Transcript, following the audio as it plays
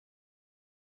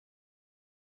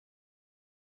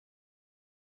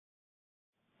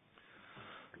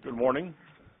Good morning.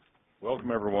 Welcome,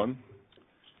 everyone.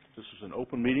 This is an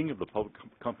open meeting of the Public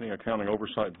Company Accounting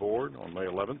Oversight Board on May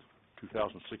 11th,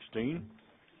 2016.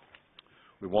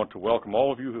 We want to welcome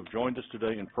all of you who have joined us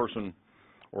today in person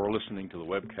or are listening to the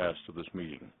webcast of this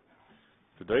meeting.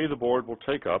 Today, the board will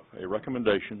take up a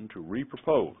recommendation to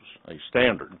repropose a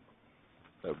standard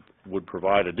that would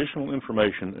provide additional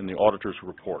information in the auditor's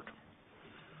report.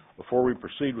 Before we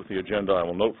proceed with the agenda, I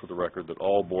will note for the record that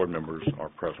all board members are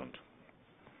present.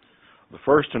 The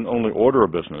first and only order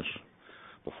of business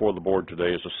before the board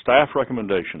today is a staff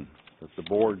recommendation that the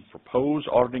board propose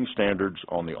auditing standards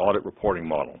on the audit reporting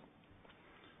model.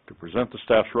 To present the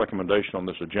staff's recommendation on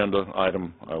this agenda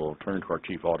item, I will turn to our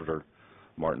Chief Auditor,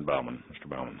 Martin Baumann. Mr.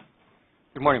 Baumann.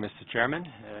 Good morning, Mr. Chairman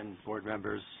and board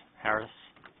members Harris,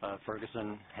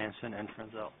 Ferguson, Hansen, and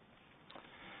Frenzel.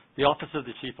 The Office of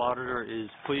the Chief Auditor is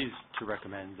pleased to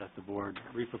recommend that the board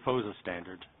repropose a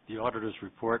standard, the auditor's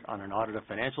report on an audit of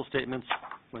financial statements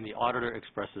when the auditor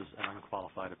expresses an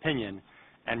unqualified opinion,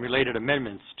 and related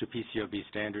amendments to PCAOB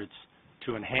standards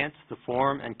to enhance the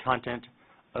form and content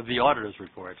of the auditor's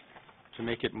report to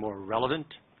make it more relevant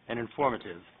and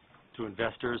informative to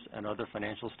investors and other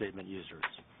financial statement users.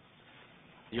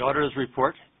 The auditor's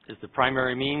report is the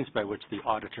primary means by which the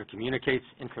auditor communicates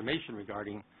information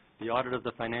regarding the audit of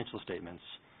the financial statements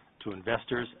to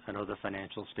investors and other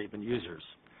financial statement users.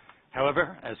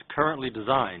 However, as currently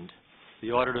designed,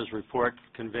 the auditor's report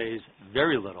conveys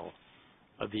very little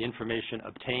of the information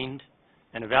obtained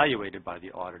and evaluated by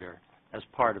the auditor as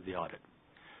part of the audit.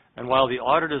 And while the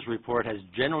auditor's report has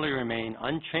generally remained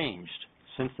unchanged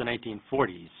since the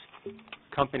 1940s,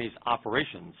 companies'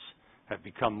 operations have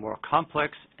become more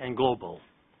complex and global,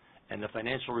 and the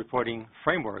financial reporting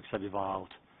frameworks have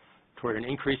evolved toward an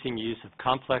increasing use of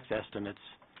complex estimates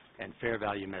and fair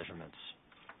value measurements.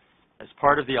 As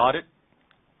part of the audit,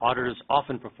 auditors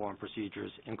often perform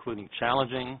procedures including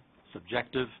challenging,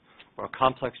 subjective, or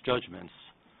complex judgments,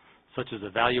 such as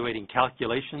evaluating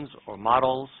calculations or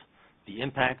models, the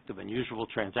impact of unusual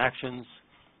transactions,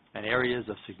 and areas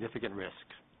of significant risk.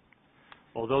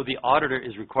 Although the auditor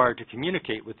is required to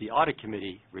communicate with the audit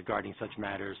committee regarding such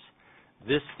matters,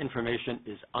 this information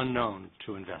is unknown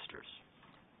to investors.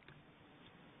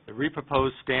 The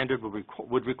reproposed standard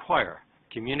would require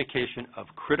communication of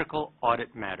critical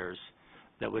audit matters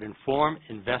that would inform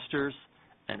investors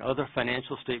and other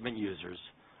financial statement users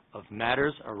of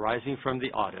matters arising from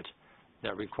the audit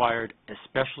that required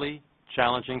especially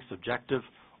challenging subjective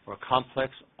or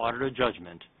complex auditor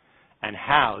judgment and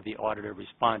how the auditor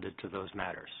responded to those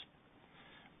matters.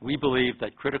 We believe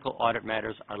that critical audit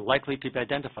matters are likely to be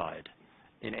identified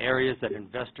in areas that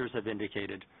investors have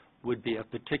indicated would be of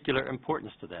particular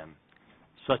importance to them,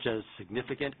 such as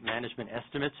significant management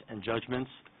estimates and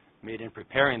judgments made in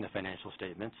preparing the financial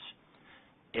statements,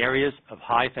 areas of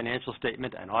high financial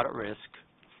statement and audit risk,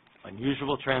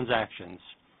 unusual transactions,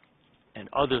 and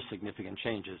other significant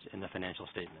changes in the financial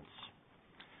statements.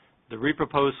 The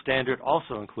reproposed standard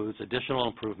also includes additional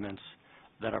improvements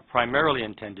that are primarily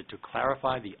intended to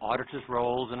clarify the auditor's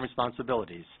roles and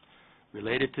responsibilities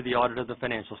related to the audit of the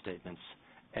financial statements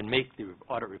and make the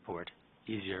audit report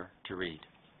easier to read.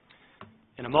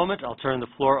 In a moment, I'll turn the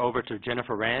floor over to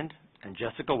Jennifer Rand and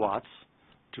Jessica Watts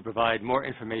to provide more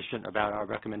information about our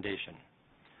recommendation.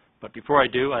 But before I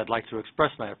do, I'd like to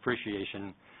express my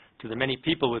appreciation to the many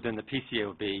people within the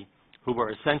PCAOB who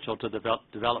were essential to the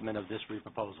development of this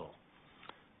reproposal.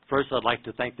 First, I'd like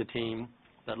to thank the team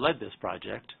that led this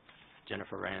project: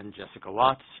 Jennifer Rand, Jessica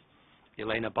Watts,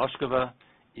 Elena Boshkova,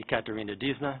 Ekaterina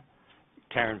Dizna,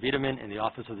 Karen Wiedemann in the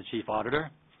Office of the Chief Auditor.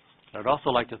 I'd also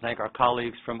like to thank our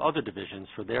colleagues from other divisions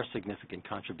for their significant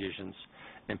contributions,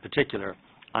 in particular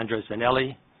Andres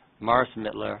Vanelli, Morris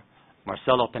Mittler,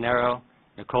 Marcelo Pinero,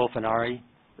 Nicole Finari,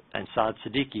 and Saad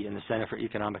Siddiqui in the Center for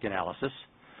Economic Analysis,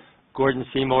 Gordon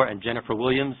Seymour and Jennifer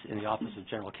Williams in the Office of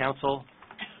General Counsel,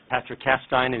 Patrick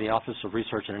Castine in the Office of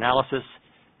Research and Analysis,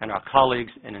 and our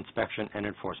colleagues in Inspection and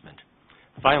Enforcement.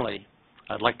 Finally,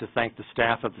 I'd like to thank the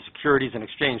staff of the Securities and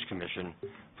Exchange Commission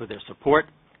for their support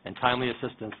and timely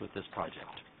assistance with this project.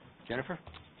 Jennifer?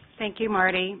 Thank you,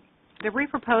 Marty. The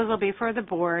reproposal before the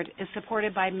board is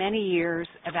supported by many years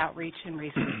of outreach and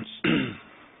research.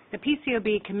 The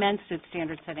PCAOB commenced its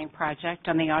standard-setting project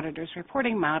on the auditor's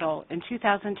reporting model in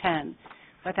 2010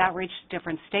 with outreach to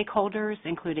different stakeholders,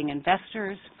 including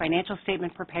investors, financial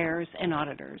statement preparers, and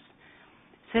auditors.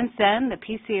 Since then, the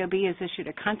PCAOB has issued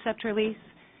a concept release,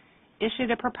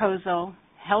 issued a proposal,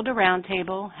 held a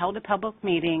roundtable, held a public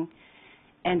meeting,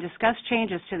 and discussed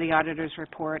changes to the auditor's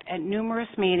report at numerous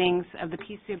meetings of the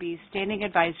PCAOB Standing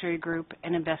Advisory Group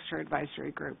and Investor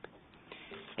Advisory Group.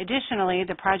 Additionally,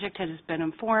 the project has been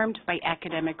informed by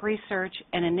academic research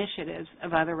and initiatives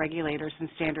of other regulators and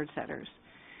standard setters.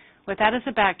 With that as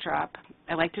a backdrop,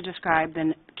 I'd like to describe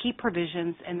the key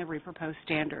provisions in the reproposed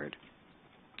standard.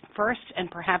 First, and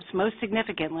perhaps most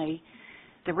significantly,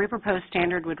 the reproposed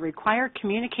standard would require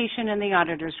communication in the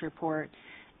auditor's report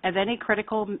of any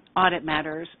critical audit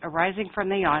matters arising from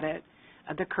the audit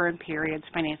of the current period's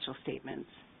financial statements.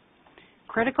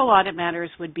 Critical audit matters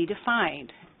would be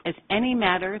defined as any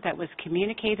matter that was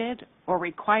communicated or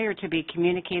required to be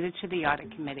communicated to the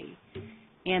audit committee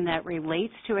and that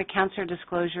relates to accounts or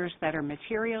disclosures that are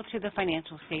material to the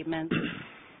financial statements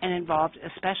and involved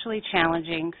especially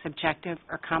challenging, subjective,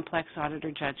 or complex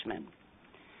auditor judgment.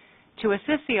 To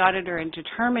assist the auditor in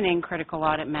determining critical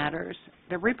audit matters,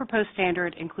 the reproposed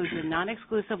standard includes a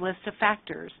non-exclusive list of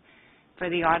factors for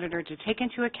the auditor to take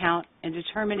into account in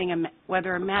determining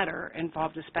whether a matter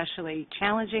involved especially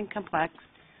challenging, complex,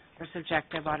 or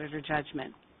subjective auditor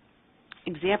judgment.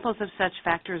 Examples of such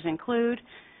factors include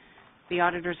the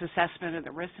auditor's assessment of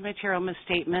the risk of material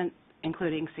misstatement,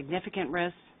 including significant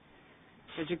risks,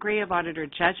 the degree of auditor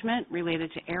judgment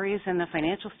related to areas in the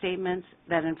financial statements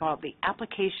that involve the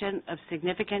application of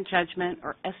significant judgment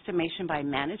or estimation by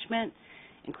management,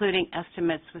 including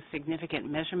estimates with significant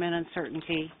measurement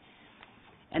uncertainty,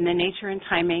 and the nature and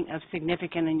timing of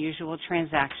significant unusual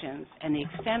transactions and the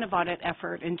extent of audit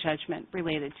effort and judgment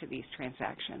related to these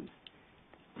transactions.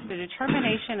 The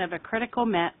determination of a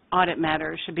critical audit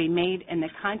matter should be made in the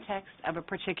context of a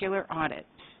particular audit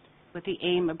with the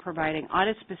aim of providing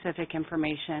audit-specific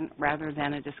information rather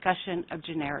than a discussion of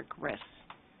generic risks.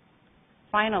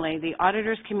 Finally, the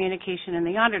auditor's communication in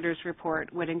the auditor's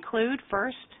report would include,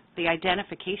 first, the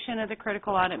identification of the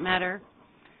critical audit matter,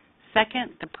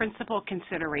 second, the principal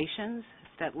considerations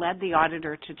that led the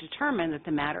auditor to determine that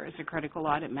the matter is a critical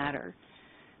audit matter,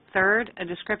 third, a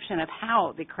description of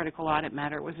how the critical audit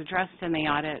matter was addressed in the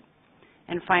audit,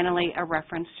 and finally, a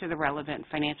reference to the relevant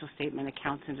financial statement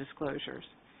accounts and disclosures.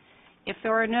 If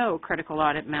there are no critical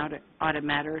audit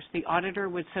matters, the auditor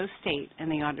would so state in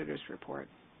the auditor's report.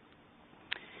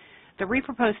 The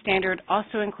reproposed standard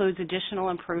also includes additional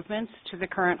improvements to the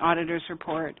current auditor's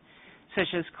report, such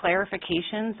as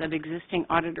clarifications of existing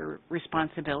auditor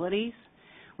responsibilities,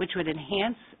 which would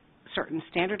enhance certain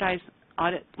standardized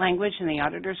audit language in the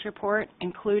auditor's report,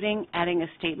 including adding a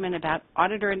statement about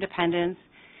auditor independence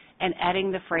and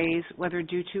adding the phrase, whether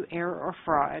due to error or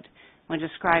fraud, when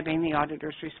describing the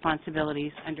auditor's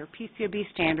responsibilities under PCAOB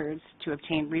standards to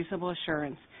obtain reasonable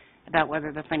assurance about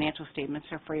whether the financial statements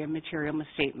are free of material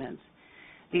misstatements.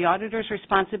 The auditor's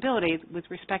responsibility with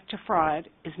respect to fraud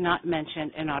is not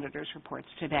mentioned in auditors' reports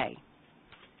today.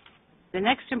 The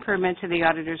next improvement to the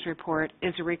auditor's report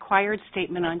is a required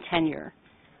statement on tenure,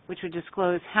 which would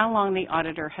disclose how long the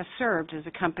auditor has served as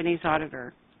a company's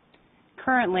auditor.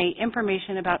 Currently,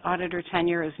 information about auditor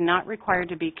tenure is not required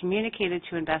to be communicated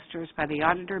to investors by the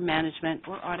auditor, management,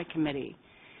 or audit committee.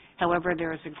 However,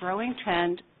 there is a growing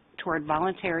trend toward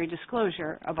voluntary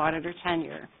disclosure of auditor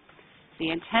tenure. The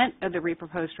intent of the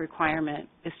reproposed requirement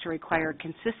is to require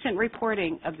consistent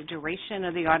reporting of the duration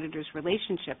of the auditor's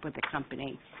relationship with the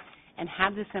company and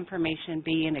have this information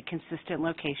be in a consistent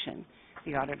location,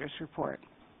 the auditor's report.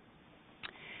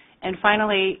 And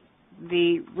finally,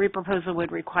 the reproposal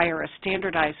would require a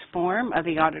standardized form of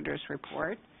the auditor's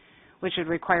report, which would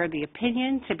require the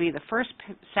opinion to be the first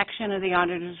section of the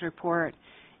auditor's report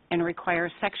and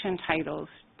require section titles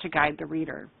to guide the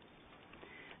reader.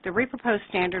 The reproposed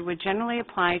standard would generally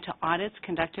apply to audits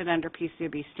conducted under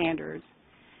PCAOB standards.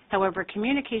 However,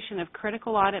 communication of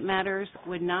critical audit matters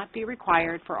would not be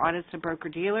required for audits of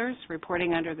broker-dealers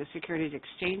reporting under the Securities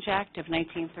Exchange Act of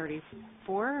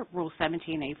 1934, Rule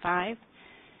 17A5,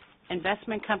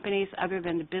 investment companies other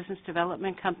than the business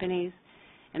development companies,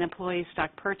 and employee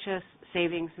stock purchase,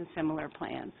 savings, and similar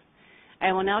plans.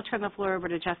 I will now turn the floor over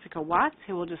to Jessica Watts,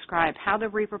 who will describe how the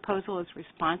reproposal is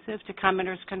responsive to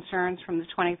commenters' concerns from the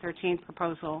 2013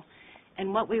 proposal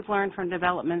and what we've learned from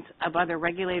developments of other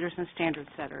regulators and standard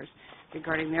setters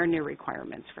regarding their new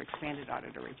requirements for expanded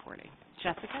auditor reporting.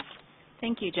 Jessica?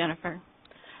 Thank you, Jennifer.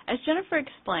 As Jennifer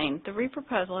explained, the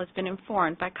reproposal has been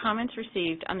informed by comments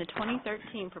received on the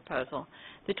 2013 proposal,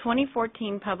 the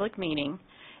 2014 public meeting,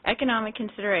 economic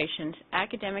considerations,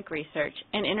 academic research,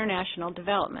 and international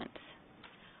developments.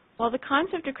 While the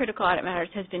concept of critical audit matters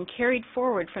has been carried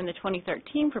forward from the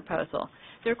 2013 proposal,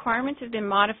 the requirements have been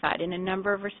modified in a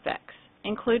number of respects,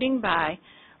 including by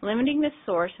limiting the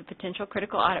source of potential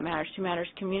critical audit matters to matters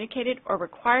communicated or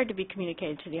required to be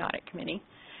communicated to the audit committee,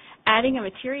 adding a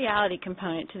materiality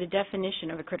component to the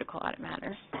definition of a critical audit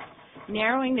matter,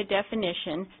 narrowing the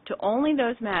definition to only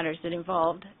those matters that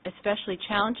involved especially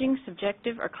challenging,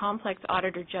 subjective, or complex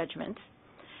auditor judgments,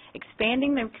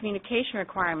 expanding the communication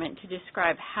requirement to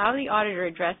describe how the auditor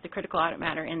addressed the critical audit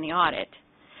matter in the audit,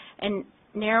 and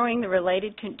narrowing the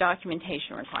related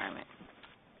documentation requirement.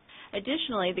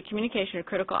 Additionally, the communication of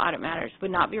critical audit matters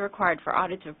would not be required for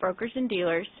audits of brokers and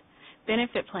dealers,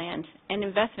 benefit plans, and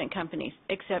investment companies,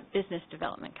 except business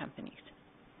development companies.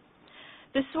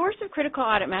 The source of critical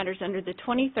audit matters under the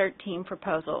 2013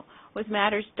 proposal was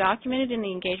matters documented in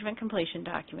the engagement completion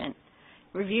document,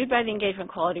 reviewed by the engagement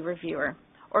quality reviewer,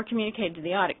 or communicated to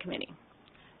the audit committee.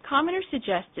 Commenters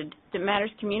suggested that matters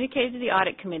communicated to the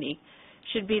audit committee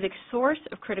should be the source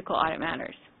of critical audit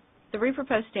matters. The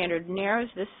reproposed standard narrows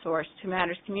this source to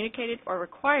matters communicated or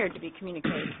required to be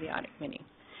communicated to the audit committee.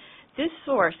 This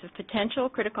source of potential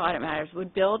critical audit matters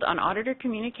would build on auditor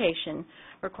communication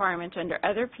requirements under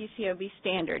other PCAOB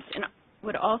standards and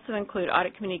would also include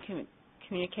audit committee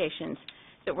communications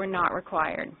that were not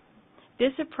required.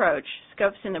 This approach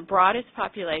scopes in the broadest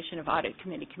population of audit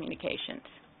committee communications.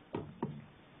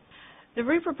 The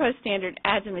reproposed standard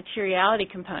adds a materiality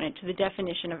component to the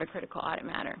definition of a critical audit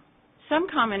matter. Some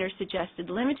commenters suggested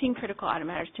limiting critical audit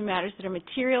matters to matters that are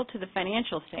material to the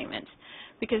financial statements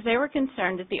because they were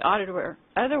concerned that the auditor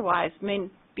otherwise may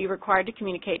be required to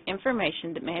communicate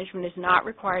information that management is not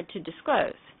required to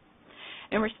disclose.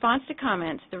 In response to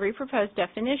comments, the reproposed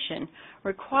definition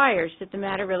requires that the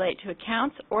matter relate to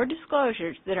accounts or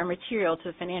disclosures that are material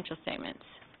to the financial statements.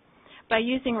 By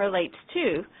using relates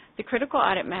to, the critical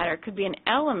audit matter could be an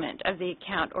element of the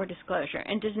account or disclosure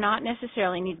and does not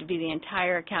necessarily need to be the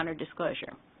entire account or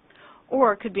disclosure,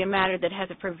 or it could be a matter that has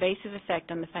a pervasive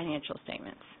effect on the financial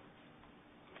statements.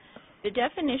 The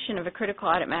definition of a critical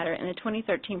audit matter in the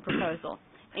 2013 proposal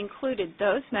included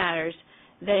those matters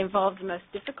that involve the most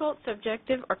difficult,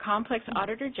 subjective, or complex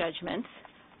auditor judgments,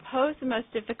 pose the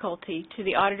most difficulty to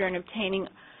the auditor in obtaining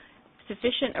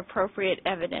sufficient appropriate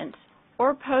evidence,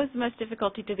 or pose the most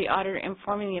difficulty to the auditor in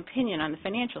forming the opinion on the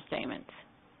financial statements.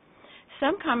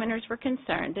 Some commenters were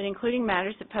concerned that including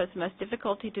matters that pose the most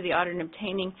difficulty to the auditor in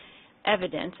obtaining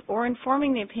evidence or in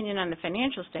forming the opinion on the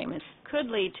financial statements could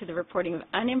lead to the reporting of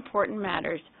unimportant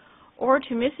matters or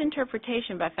to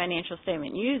misinterpretation by financial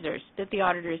statement users that the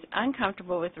auditor is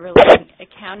uncomfortable with relating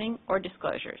accounting or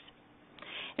disclosures.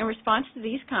 In response to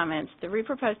these comments, the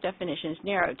reproposed definition is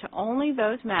narrowed to only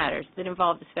those matters that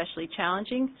involve especially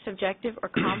challenging, subjective, or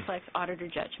complex auditor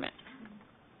judgment.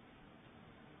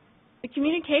 The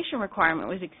communication requirement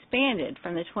was expanded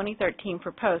from the 2013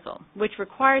 proposal, which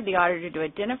required the auditor to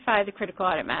identify the critical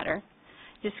audit matter,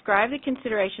 describe the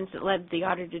considerations that led the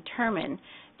auditor to determine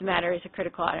the matter as a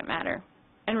critical audit matter,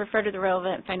 and refer to the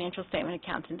relevant financial statement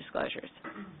accounts and disclosures.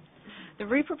 The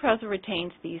reproposal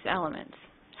retains these elements.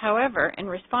 However, in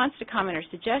response to commenters'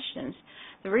 suggestions,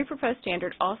 the reproposed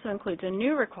standard also includes a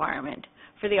new requirement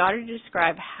for the auditor to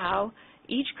describe how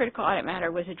each critical audit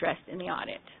matter was addressed in the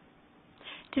audit.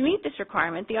 To meet this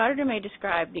requirement, the auditor may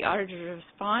describe the auditor's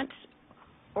response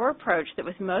or approach that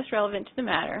was most relevant to the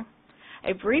matter,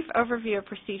 a brief overview of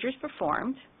procedures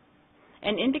performed,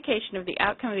 an indication of the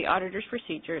outcome of the auditor's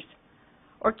procedures,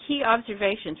 or key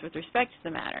observations with respect to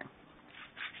the matter.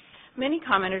 Many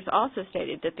commenters also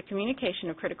stated that the communication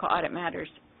of critical audit matters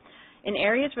in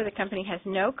areas where the company has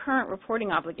no current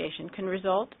reporting obligation can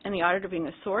result in the auditor being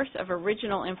the source of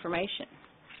original information.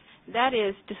 That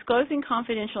is, disclosing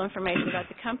confidential information about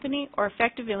the company or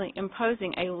effectively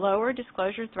imposing a lower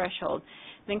disclosure threshold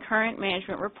than current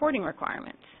management reporting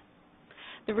requirements.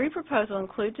 The reproposal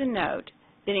includes a note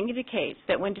that indicates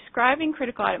that when describing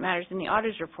critical audit matters in the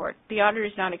auditor's report, the auditor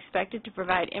is not expected to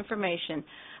provide information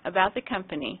about the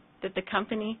company that the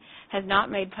company has not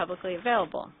made publicly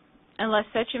available, unless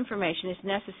such information is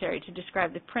necessary to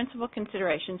describe the principal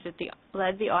considerations that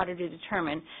led the auditor to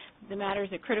determine the matter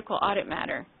is a critical audit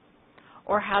matter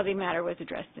or how the matter was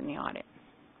addressed in the audit.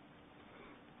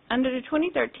 Under the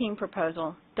 2013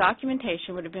 proposal,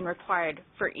 documentation would have been required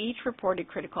for each reported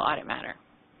critical audit matter,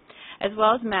 as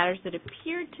well as matters that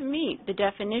appeared to meet the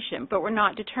definition but were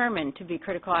not determined to be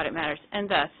critical audit matters and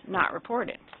thus not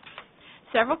reported.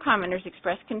 Several commenters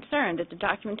expressed concern that the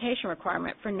documentation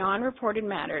requirement for non-reported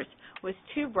matters was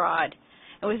too broad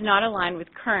and was not aligned with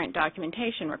current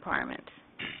documentation requirements.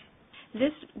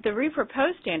 The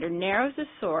reproposed standard narrows the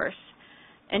source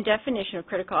and definition of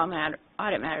critical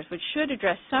audit matters, which should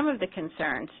address some of the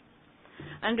concerns.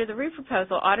 Under the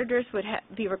reproposal, auditors would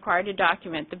be required to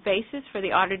document the basis for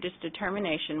the auditor's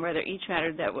determination whether each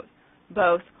matter that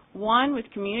both, one, was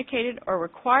communicated or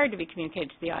required to be communicated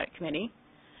to the audit committee,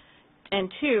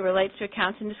 and two, relates to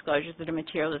accounts and disclosures that are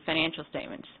material to financial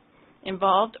statements.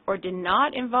 involved or did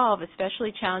not involve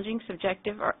especially challenging,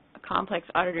 subjective, or complex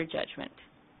auditor judgment.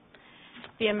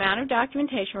 The amount of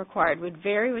documentation required would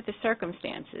vary with the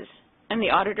circumstances, and the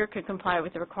auditor could comply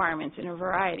with the requirements in a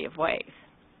variety of ways.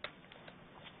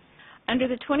 Under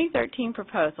the 2013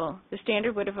 proposal, the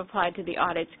standard would have applied to the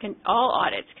all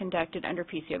audits conducted under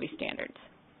PCAOB standards.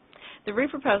 The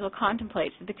reproposal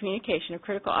contemplates that the communication of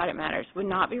critical audit matters would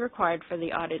not be required for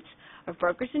the audits of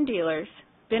brokers and dealers,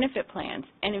 benefit plans,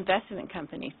 and investment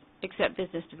companies, except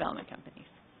business development companies.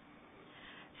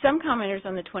 Some commenters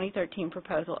on the 2013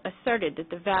 proposal asserted that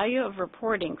the value of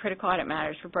reporting critical audit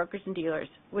matters for brokers and dealers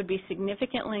would be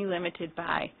significantly limited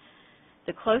by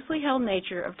the closely held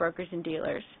nature of brokers and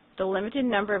dealers, the limited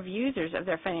number of users of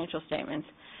their financial statements,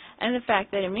 and the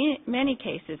fact that in many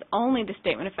cases only the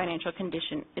statement of financial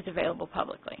condition is available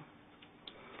publicly.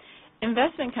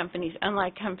 Investment companies,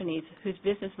 unlike companies whose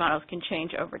business models can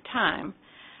change over time,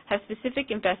 have specific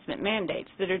investment mandates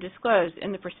that are disclosed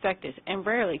in the prospectus and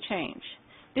rarely change.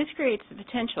 This creates the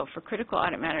potential for critical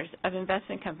audit matters of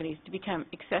investment companies to become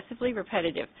excessively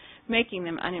repetitive, making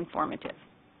them uninformative.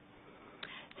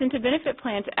 Since a benefit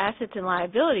plan's assets and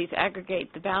liabilities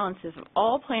aggregate the balances of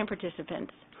all plan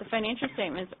participants, the financial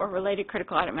statements or related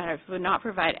critical audit matters would not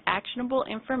provide actionable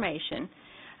information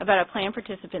about a plan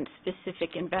participant's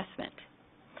specific investment.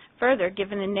 Further,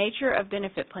 given the nature of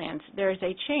benefit plans, there is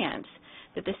a chance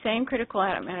that the same critical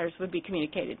audit matters would be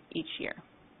communicated each year.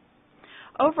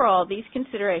 Overall, these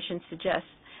considerations suggest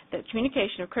that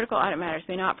communication of critical audit matters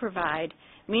may not provide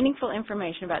meaningful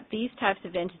information about these types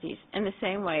of entities in the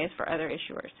same way as for other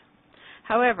issuers.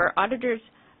 However, auditors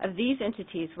of these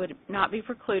entities would not be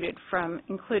precluded from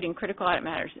including critical audit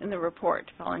matters in the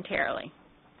report voluntarily.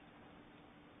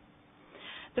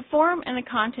 The form and the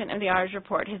content of the auditor's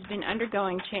report has been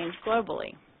undergoing change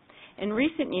globally. In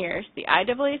recent years, the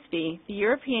IAASB, the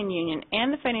European Union,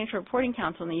 and the Financial Reporting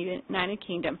Council in the United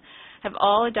Kingdom have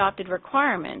all adopted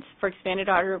requirements for expanded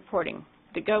audit reporting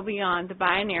that go beyond the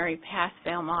binary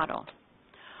pass-fail model.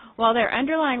 While their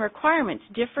underlying requirements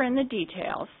differ in the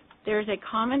details, there is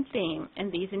a common theme in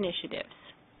these initiatives: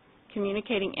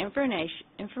 communicating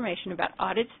information about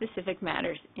audit-specific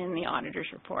matters in the auditor's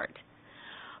report.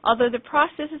 Although the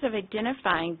processes of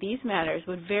identifying these matters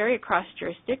would vary across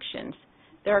jurisdictions,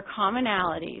 there are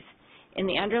commonalities in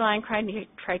the underlying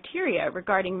criteria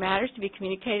regarding matters to be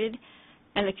communicated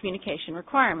and the communication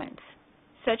requirements,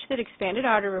 such that expanded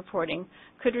audit reporting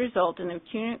could result in the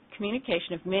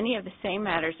communication of many of the same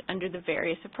matters under the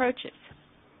various approaches.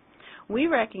 We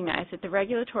recognize that the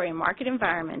regulatory and market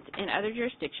environments in other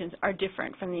jurisdictions are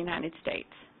different from the United States.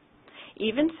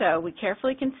 Even so, we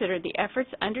carefully consider the efforts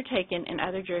undertaken in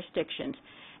other jurisdictions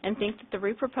and think that the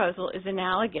reproposal is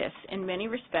analogous in many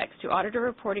respects to auditor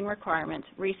reporting requirements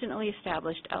recently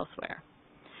established elsewhere.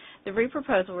 The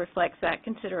reproposal reflects that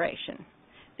consideration.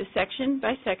 The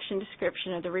section-by-section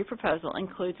description of the reproposal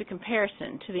includes a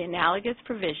comparison to the analogous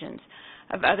provisions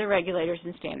of other regulators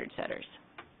and standard setters.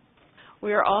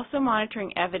 We are also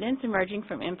monitoring evidence emerging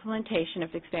from implementation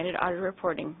of expanded audit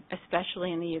reporting,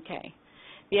 especially in the UK.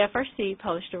 The FRC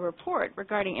published a report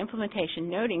regarding implementation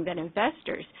noting that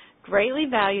investors greatly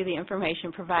value the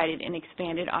information provided in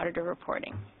expanded auditor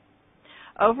reporting.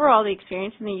 Overall, the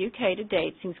experience in the UK to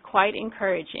date seems quite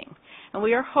encouraging, and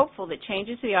we are hopeful that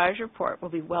changes to the auditor's report will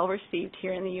be well received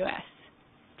here in the US.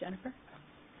 Jennifer?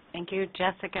 Thank you,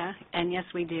 Jessica, and yes,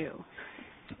 we do.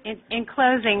 In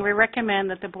closing, we recommend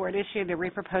that the Board issue the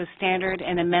reproposed standard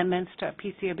and amendments to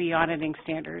PCAOB auditing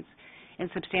standards in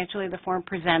substantially the form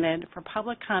presented for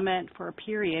public comment for a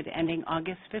period ending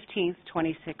August 15,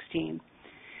 2016.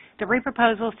 The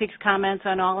reproposal seeks comments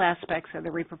on all aspects of the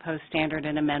reproposed standard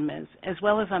and amendments, as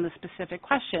well as on the specific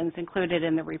questions included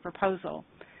in the reproposal.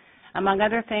 Among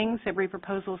other things, the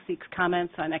reproposal seeks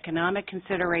comments on economic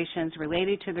considerations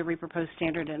related to the reproposed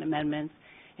standard and amendments,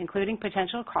 including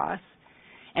potential costs,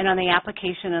 and on the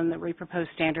application of the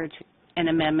reproposed standards and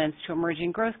amendments to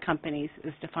emerging growth companies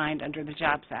as defined under the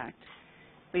Jobs Act.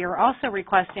 We are also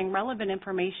requesting relevant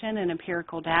information and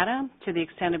empirical data to the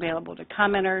extent available to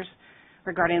commenters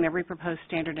regarding the reproposed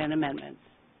standard and amendments.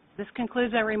 This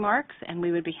concludes our remarks, and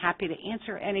we would be happy to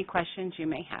answer any questions you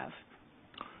may have.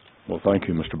 Well, thank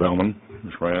you, Mr. Bellman,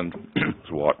 Ms. Rand,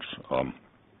 Ms. Watts,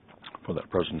 for that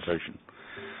presentation.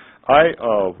 I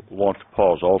want to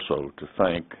pause also to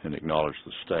thank and acknowledge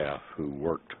the staff who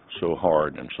worked so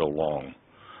hard and so long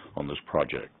on this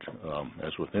project.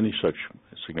 As with any such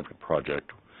significant project,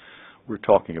 we're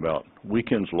talking about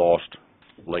weekends lost,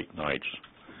 late nights,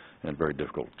 and very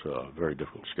difficult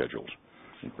schedules.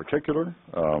 In particular,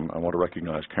 I want to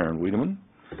recognize Karen Wiedemann,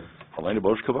 Helena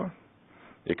Boskova,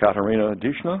 Ekaterina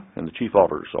Dishna in the Chief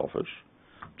Auditor's Office,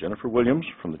 Jennifer Williams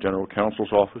from the General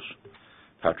Counsel's Office,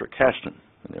 Patrick Caston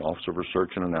in the Office of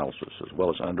Research and Analysis, as well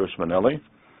as Andres Manelli,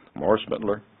 Morris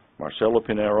Mittler, Marcelo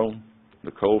Pinero,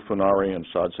 Nicole Funari, and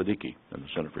Saad Siddiqui in the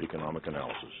Center for Economic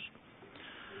Analysis.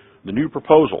 The new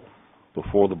proposal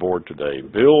before the board today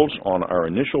builds on our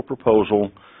initial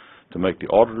proposal to make the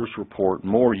auditor's report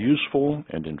more useful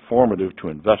and informative to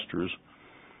investors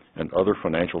and other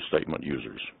financial statement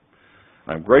users.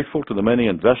 I'm grateful to the many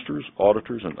investors,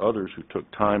 auditors, and others who took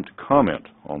time to comment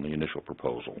on the initial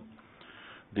proposal.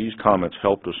 These comments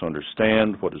helped us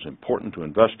understand what is important to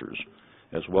investors,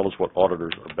 as well as what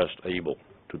auditors are best able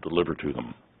to deliver to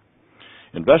them.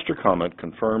 Investor comment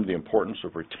confirmed the importance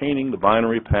of retaining the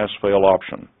binary pass-fail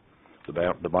option,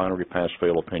 the binary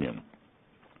pass-fail opinion.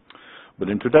 But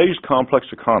in today's complex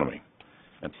economy,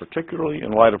 and particularly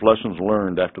in light of lessons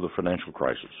learned after the financial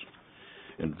crisis,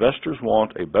 investors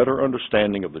want a better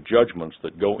understanding of the judgments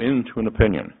that go into an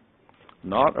opinion,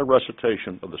 not a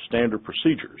recitation of the standard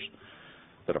procedures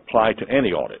that apply to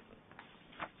any audit,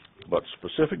 but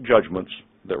specific judgments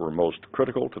that were most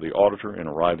critical to the auditor in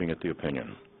arriving at the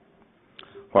opinion.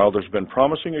 While there's been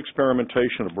promising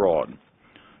experimentation abroad,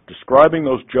 describing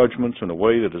those judgments in a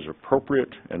way that is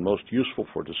appropriate and most useful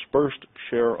for dispersed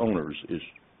share owners is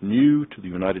new to the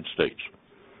United States.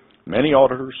 Many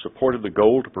auditors supported the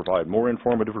goal to provide more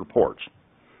informative reports,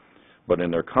 but in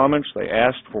their comments they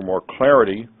asked for more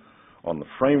clarity on the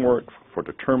framework for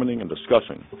determining and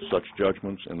discussing such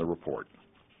judgments in the report.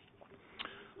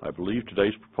 I believe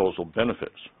today's proposal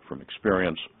benefits from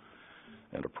experience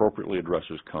and appropriately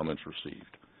addresses comments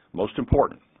received. Most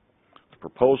important, the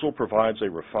proposal provides a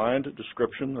refined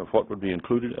description of what would be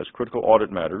included as critical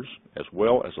audit matters, as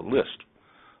well as a list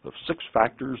of 6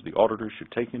 factors the auditor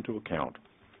should take into account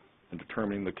in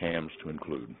determining the CAMs to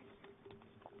include.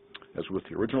 As with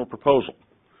the original proposal,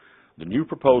 the new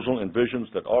proposal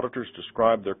envisions that auditors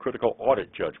describe their critical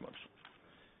audit judgments.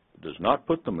 It does not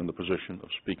put them in the position of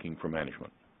speaking for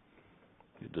management.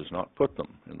 It does not put them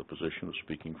in the position of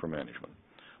speaking for management.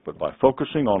 But by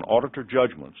focusing on auditor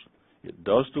judgments, it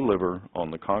does deliver on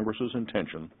the Congress's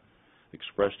intention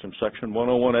expressed in Section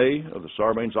 101A of the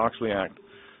Sarbanes-Oxley Act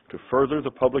to further the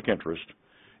public interest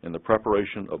in the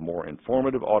preparation of more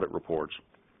informative audit reports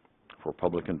for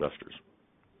public investors.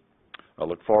 I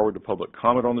look forward to public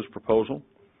comment on this proposal,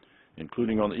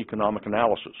 including on the economic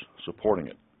analysis supporting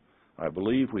it. I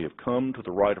believe we have come to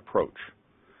the right approach.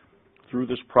 Through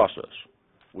this process,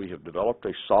 we have developed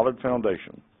a solid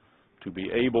foundation to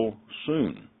be able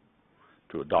soon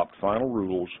to adopt final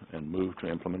rules and move to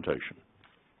implementation.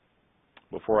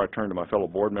 Before I turn to my fellow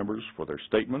board members for their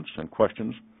statements and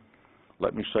questions,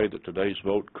 let me say that today's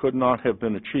vote could not have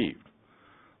been achieved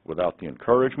without the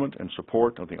encouragement and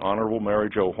support of the Honorable Mary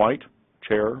Jo White,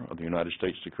 Chair of the United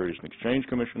States Securities and Exchange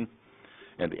Commission,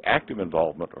 and the active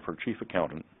involvement of her Chief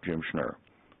Accountant, Jim Schnurr.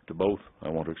 To both, I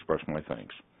want to express my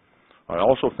thanks. I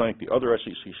also thank the other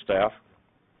SEC staff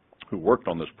who worked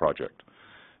on this project,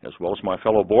 as well as my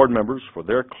fellow board members for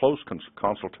their close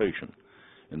consultation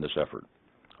in this effort.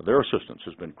 Their assistance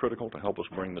has been critical to help us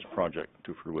bring this project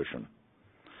to fruition.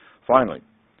 Finally,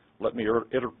 let me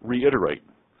reiterate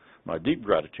my deep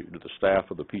gratitude to the staff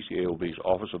of the PCAOB's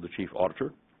Office of the Chief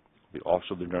Auditor, the Office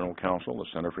of the General Counsel, the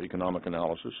Center for Economic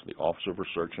Analysis, the Office of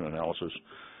Research and Analysis.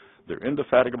 Their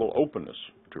indefatigable openness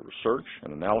to research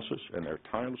and analysis and their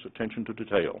tireless attention to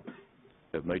detail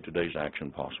have made today's action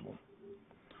possible.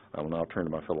 I will now turn to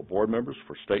my fellow board members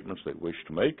for statements they wish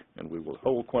to make, and we will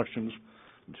hold questions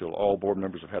until all board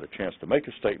members have had a chance to make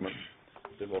a statement.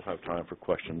 Then we'll have time for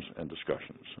questions and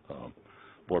discussions.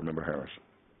 Board Member Harris.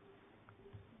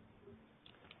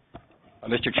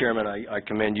 Mr. Chairman, I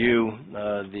commend you,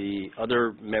 the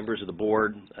other members of the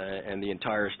board, and the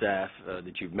entire staff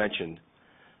that you've mentioned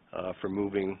for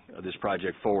moving this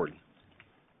project forward.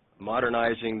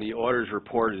 Modernizing the auditor's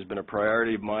report has been a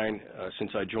priority of mine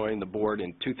since I joined the board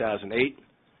in 2008,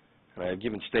 and I have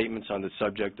given statements on the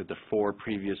subject at the 4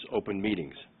 previous open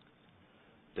meetings.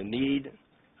 The need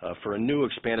for a new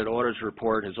expanded auditor's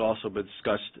report has also been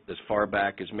discussed as far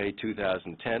back as May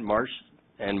 2010,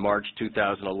 March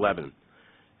 2011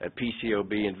 at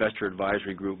PCAOB Investor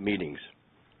Advisory Group meetings,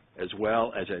 as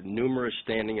well as at numerous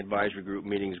standing advisory group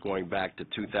meetings going back to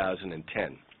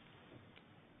 2010.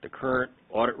 The current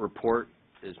audit report,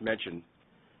 as mentioned,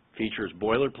 features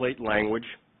boilerplate language,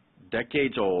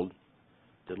 decades old,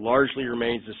 that largely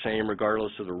remains the same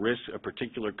regardless of the risks a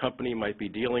particular company might be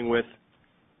dealing with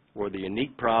or the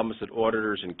unique problems that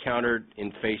auditors encountered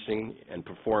in facing and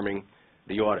performing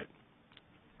the audit.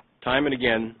 Time and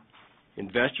again,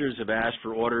 investors have asked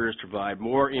for auditors to provide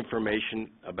more information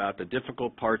about the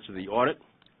difficult parts of the audit,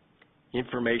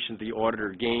 information the auditor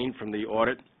gained from the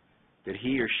audit that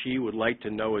he or she would like to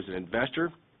know as an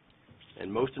investor,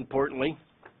 and most importantly,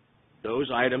 those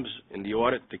items in the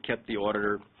audit that kept the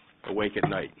auditor awake at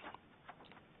night.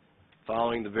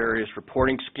 Following the various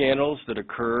reporting scandals that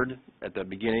occurred at the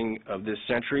beginning of this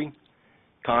century,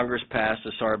 Congress passed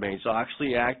the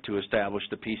Sarbanes-Oxley Act to establish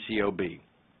the PCAOB.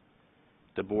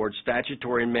 The board's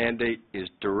statutory mandate is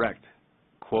direct,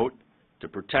 quote, to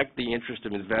protect the interest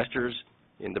of investors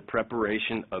in the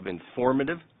preparation of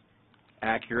informative,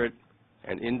 accurate,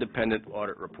 and independent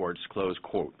audit reports, close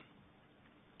quote.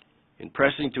 In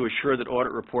pressing to assure that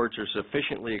audit reports are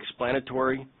sufficiently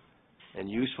explanatory and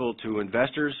useful to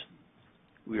investors,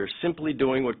 we are simply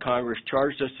doing what Congress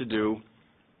charged us to do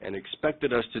and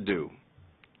expected us to do,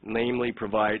 namely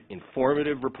provide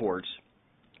informative reports,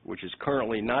 which is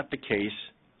currently not the case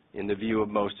in the view of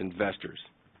most investors.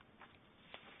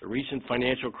 The recent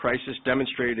financial crisis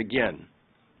demonstrated again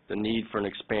the need for an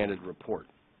expanded report.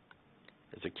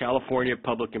 As the California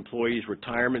Public Employees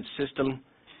Retirement System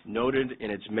noted in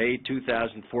its May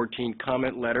 2014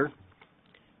 comment letter,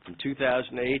 from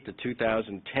 2008 to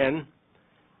 2010,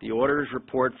 the auditor's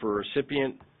report for a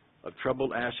recipient of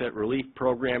Troubled Asset Relief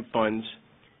Program funds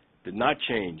did not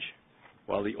change,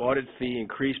 while the audit fee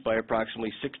increased by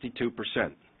approximately 62%.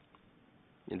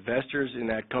 Investors in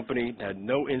that company had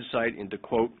no insight into,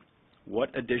 quote,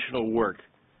 what additional work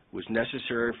was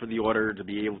necessary for the auditor to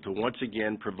be able to once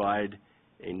again provide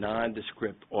a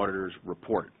nondescript auditor's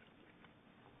report.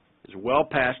 It's well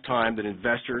past time that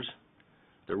investors,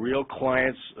 the real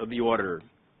clients of the auditor,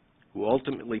 who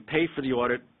ultimately pay for the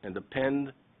audit and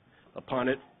depend upon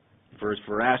it for its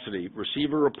veracity,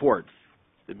 receive a report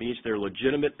that meets their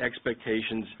legitimate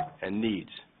expectations and needs.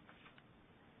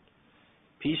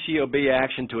 PCAOB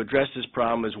action to address this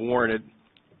problem is warranted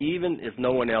even if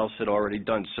no one else had already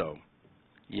done so.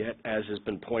 Yet, as has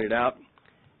been pointed out,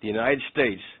 the United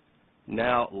States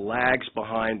now lags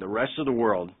behind the rest of the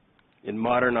world in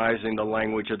modernizing the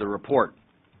language of the report.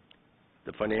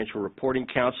 The Financial Reporting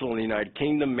Council in the United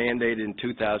Kingdom mandated in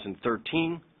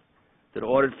 2013 that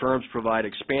audit firms provide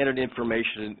expanded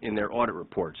information in their audit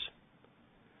reports.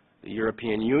 The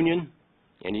European Union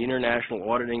and the International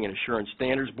Auditing and Assurance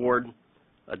Standards Board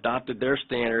adopted their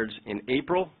standards in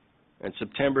April and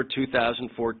September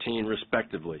 2014,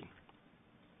 respectively.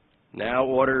 Now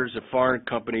auditors of foreign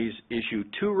companies issue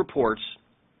 2 reports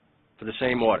for the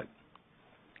same audit: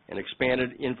 an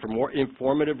expanded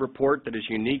informative report that is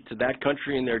unique to that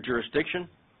country and their jurisdiction,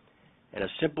 and a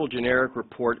simple generic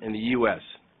report in the U.S.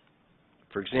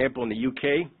 For example, in the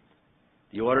U.K.,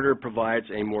 the auditor provides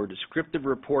a more descriptive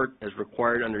report as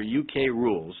required under U.K.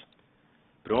 rules,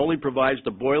 but only provides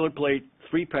the boilerplate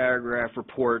 3-paragraph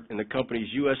report in the company's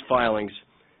U.S. filings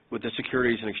with the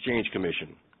Securities and Exchange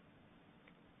Commission.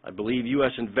 I believe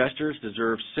U.S. investors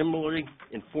deserve similarly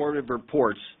informative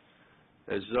reports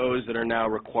as those that are now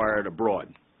required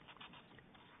abroad.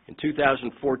 In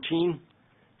 2014,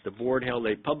 the board held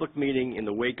a public meeting in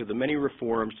the wake of the many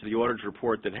reforms to the auditor's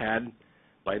report that had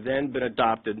by then been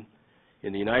adopted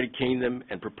in the United Kingdom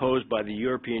and proposed by the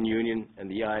European Union and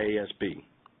the IASB.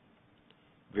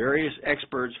 Various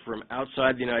experts from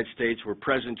outside the United States were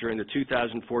present during the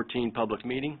 2014 public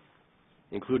meeting,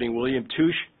 including William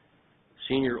Touche,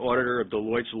 Senior Auditor of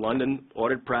Deloitte's London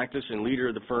Audit Practice and leader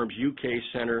of the firm's UK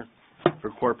Center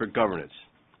for Corporate Governance.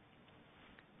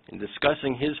 In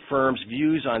discussing his firm's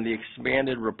views on the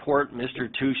expanded report, Mr.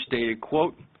 Touche stated,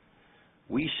 quote,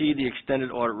 "We see the extended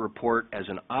audit report as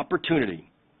an opportunity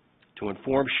to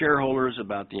inform shareholders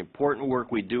about the important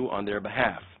work we do on their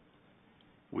behalf.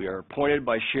 We are appointed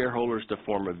by shareholders to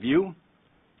form a view,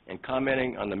 and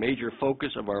commenting on the major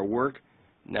focus of our work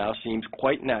now seems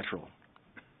quite natural.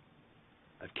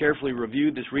 I've carefully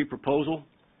reviewed this reproposal.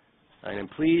 I am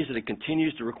pleased that it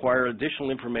continues to require additional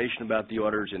information about the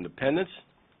auditor's independence,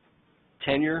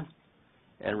 tenure,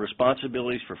 and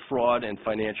responsibilities for fraud and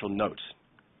financial notes.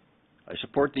 I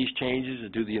support these changes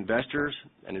as do the investors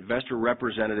and investor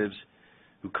representatives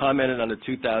who commented on the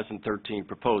 2013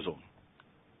 proposal.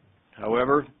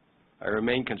 However, I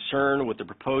remain concerned with the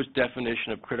proposed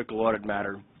definition of critical audit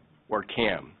matter, or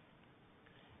CAM.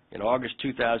 In August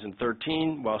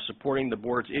 2013, while supporting the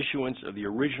board's issuance of the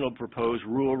original proposed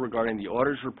rule regarding the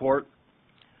auditor's report,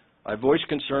 I voiced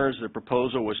concerns that the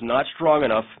proposal was not strong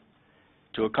enough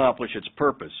to accomplish its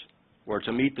purpose or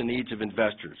to meet the needs of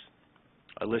investors.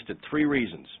 I listed 3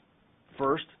 reasons.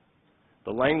 First,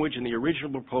 the language in the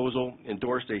original proposal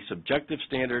endorsed a subjective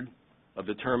standard of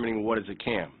determining what is a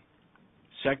CAM.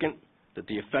 Second, that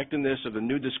the effectiveness of the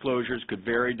new disclosures could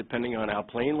vary depending on how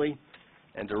plainly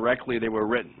and directly they were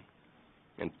written.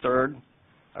 And third,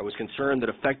 I was concerned that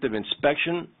effective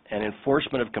inspection and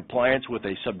enforcement of compliance with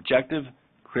a subjective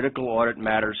critical audit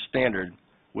matters standard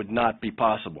would not be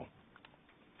possible.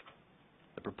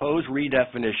 The proposed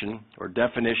redefinition or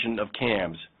definition of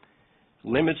CAMs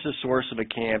limits the source of a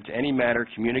CAM to any matter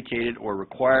communicated or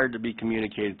required to be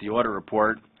communicated to the audit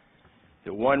report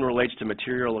that, one, relates to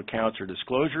material accounts or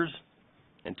disclosures,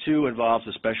 and two, involves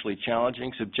especially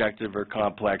challenging, subjective, or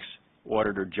complex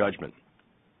auditor judgment.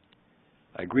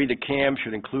 I agree that CAM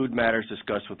should include matters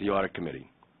discussed with the Audit Committee.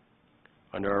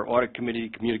 Under our Audit Committee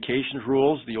communications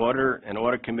rules, the Auditor and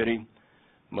Audit Committee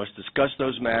must discuss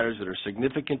those matters that are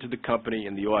significant to the company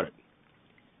in the audit.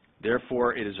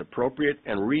 Therefore, it is appropriate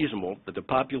and reasonable that the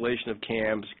population of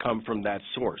CAMs come from that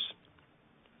source.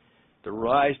 The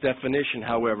revised definition,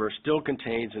 however, still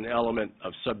contains an element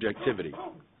of subjectivity.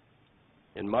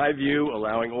 In my view,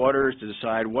 allowing auditors to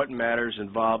decide what matters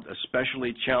involved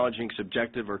especially challenging,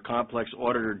 subjective, or complex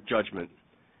auditor judgment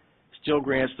still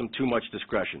grants them too much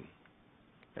discretion,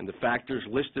 and the factors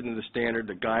listed in the standard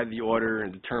that guide the auditor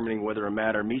in determining whether a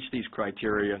matter meets these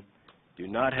criteria do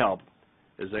not help,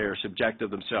 as they are subjective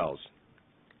themselves.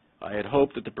 I had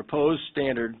hoped that the proposed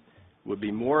standard would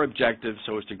be more objective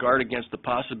so as to guard against the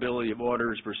possibility of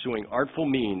auditors pursuing artful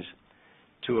means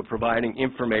to providing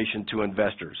information to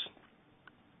investors.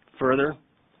 Further,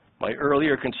 my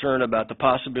earlier concern about the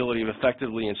possibility of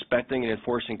effectively inspecting and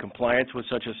enforcing compliance with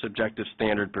such a subjective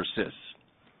standard persists.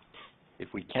 If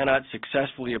we cannot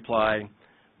successfully apply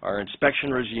our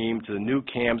inspection regime to the new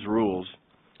CAMS rules,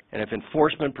 and if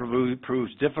enforcement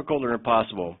proves difficult or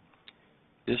impossible,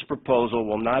 this proposal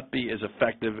will not be as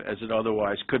effective as it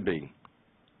otherwise could be.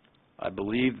 I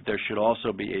believe there should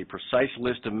also be a precise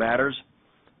list of matters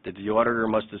that the auditor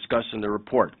must discuss in the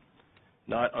report,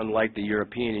 not unlike the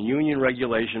European Union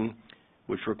regulation,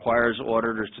 which requires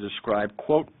auditors to describe,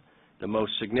 quote, the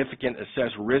most significant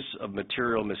assessed risks of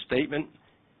material misstatement,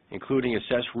 including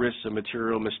assessed risks of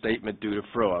material misstatement due to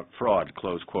fraud,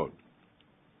 close quote.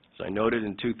 As I noted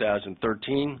in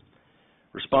 2013,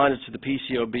 respondents to the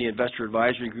PCAOB Investor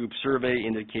Advisory Group survey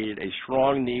indicated a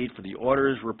strong need for the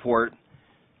auditor's report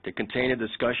to contain a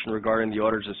discussion regarding the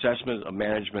auditor's assessment of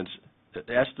management's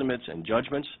estimates and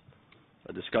judgments,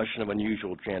 a discussion of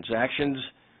unusual transactions,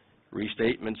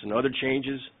 restatements and other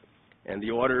changes, and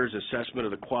the auditor's assessment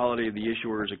of the quality of the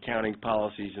issuer's accounting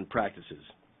policies and practices.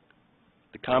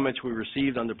 The comments we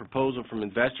received on the proposal from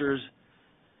investors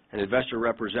and investor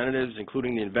representatives,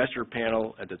 including the investor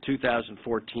panel at the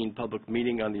 2014 public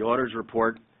meeting on the auditor's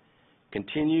report,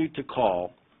 continue to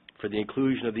call for the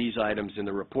inclusion of these items in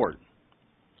the report.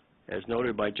 As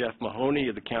noted by Jeff Mahoney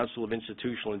of the Council of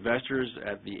Institutional Investors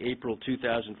at the April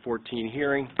 2014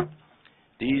 hearing,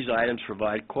 these items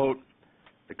provide, quote,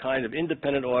 the kind of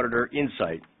independent auditor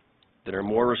insight that are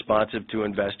more responsive to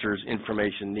investors'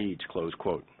 information needs, close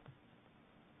quote.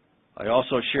 I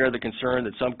also share the concern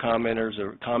that some commenters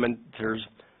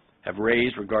have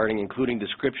raised regarding including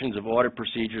descriptions of audit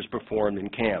procedures performed in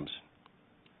CAMs.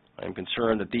 I am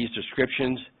concerned that these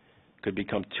descriptions could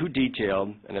become too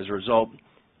detailed and, as a result,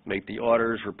 make the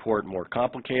auditor's report more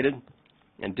complicated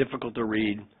and difficult to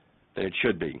read than it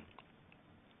should be.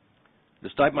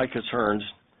 Despite my concerns,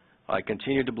 I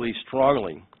continue to believe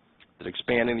strongly that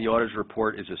expanding the auditor's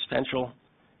report is essential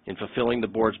in fulfilling the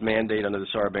board's mandate under the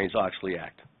Sarbanes-Oxley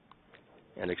Act.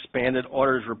 An expanded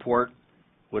auditor's report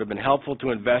would have been helpful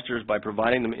to investors by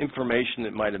providing them information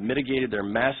that might have mitigated their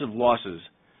massive losses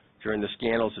during the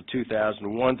scandals of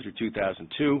 2001 through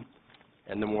 2002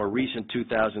 and the more recent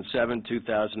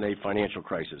 2007-2008 financial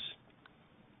crisis.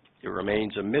 It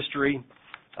remains a mystery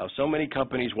how so many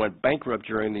companies went bankrupt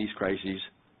during these crises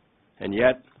and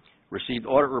yet received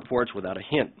audit reports without a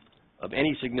hint of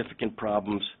any significant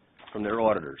problems from their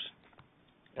auditors.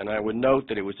 And I would note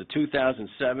that it was the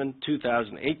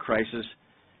 2007-2008 crisis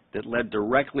that led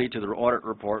directly to their audit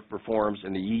report reforms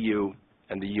in the EU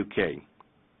and the UK.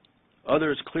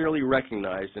 Others clearly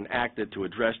recognized and acted to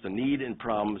address the need and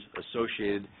problems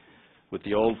associated with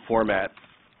the old format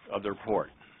of the report.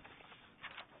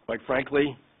 Quite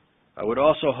frankly, I would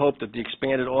also hope that the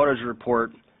expanded auditor's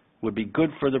report would be good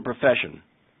for the profession,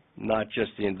 not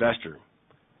just the investor.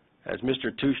 As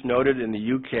Mr. Touche noted, in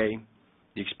the UK,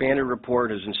 the expanded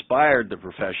report has inspired the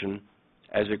profession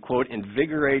as it, quote,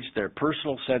 invigorates their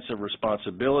personal sense of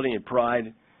responsibility and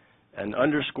pride and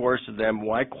underscores to them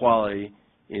why quality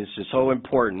is so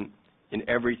important in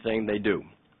everything they do.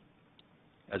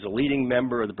 As a leading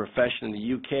member of the profession in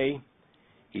the UK,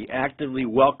 he actively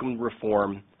welcomed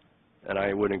reform, and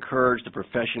I would encourage the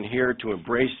profession here to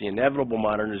embrace the inevitable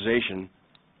modernization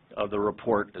of the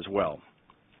report as well.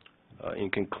 In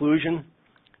conclusion,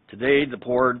 today the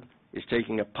board is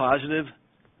taking a positive,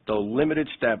 though limited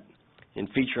step in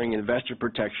featuring investor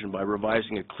protection by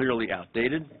revising a clearly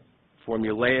outdated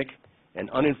formulaic, and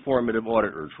uninformative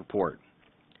auditor's report.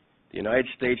 The United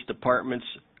States Department's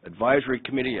Advisory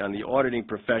Committee on the Auditing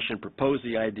Profession proposed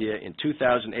the idea in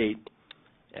 2008,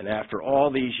 and after all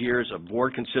these years of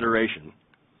board consideration,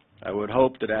 I would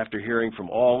hope that after hearing from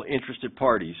all interested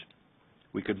parties,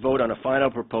 we could vote on a final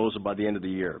proposal by the end of the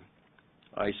year.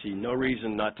 I see no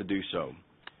reason not to do so.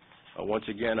 Once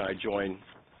again, I join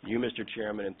you, Mr.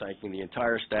 Chairman, in thanking the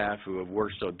entire staff who have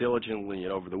worked so diligently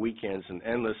and over the weekends and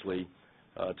endlessly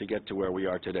to get to where we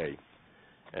are today.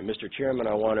 And Mr. Chairman,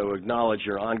 I want to acknowledge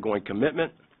your ongoing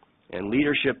commitment and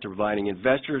leadership to providing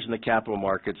investors in the capital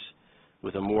markets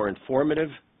with a more informative,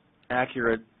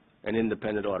 accurate, and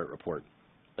independent audit report.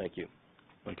 Thank you.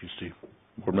 Thank you, Steve.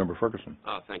 Board Member Ferguson.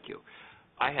 Thank you.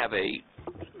 I have a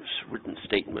written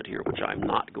statement here, which I'm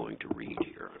not going to read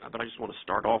here, but I just want to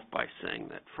start off by saying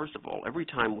that, first of all, every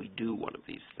time we do one of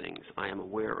these things, I am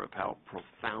aware of how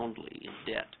profoundly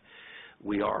in debt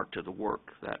we are to the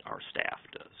work that our staff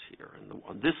does here. And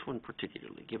on this one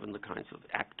particularly, given the kinds of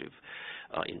active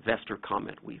investor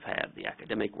comment we've had, the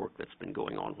academic work that's been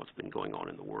going on, what's been going on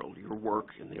in the world, your work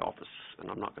in the office, and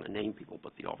I'm not going to name people,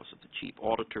 but the Office of the Chief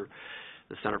Auditor,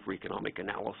 the Center for Economic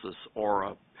Analysis,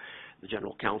 or the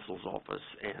General Counsel's Office,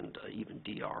 and even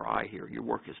DRI here, your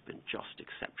work has been just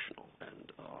exceptional.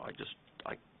 And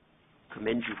I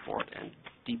commend you for it and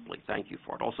deeply thank you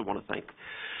for it. Also want to thank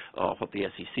what the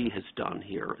SEC has done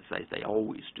here, as they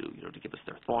always do, to give us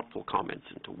their thoughtful comments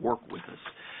and to work with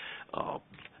us,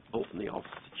 both in the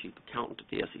Office of the Chief Accountant at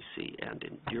the SEC and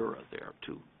in DURA there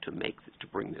to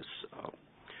bring this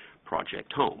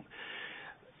project home.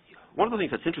 One of the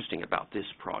things that's interesting about this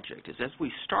project is as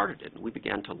we started it and we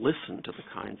began to listen to the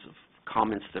kinds of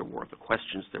comments there were, the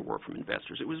questions there were from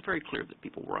investors, it was very clear that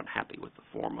people were unhappy with the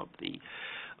form of the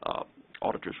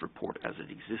auditor's report as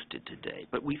it existed today.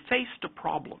 But we faced a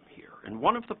problem here, and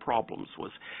one of the problems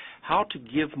was how to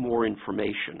give more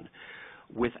information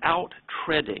without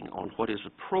treading on what is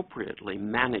appropriately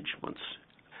management's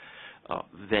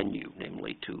venue,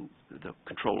 namely to the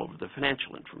control over the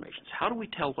financial information. How do we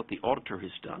tell what the auditor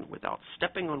has done without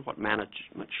stepping on what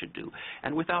management should do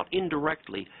and without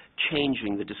indirectly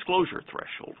changing the disclosure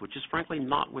threshold, which is frankly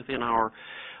not within our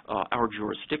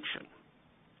jurisdiction?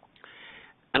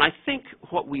 And I think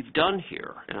what we've done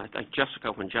here, and I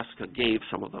think when Jessica gave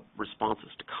some of the responses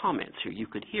to comments here, you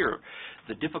could hear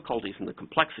the difficulties and the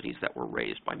complexities that were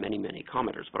raised by many, many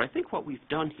commenters. But I think what we've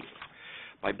done here,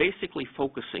 by basically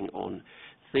focusing on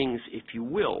things, if you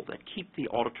will, that keep the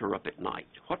auditor up at night,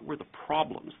 what were the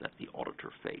problems that the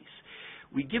auditor faced,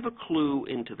 we give a clue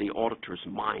into the auditor's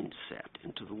mindset,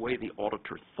 into the way the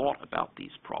auditor thought about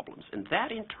these problems. And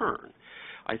that, in turn,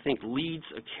 I think leads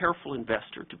a careful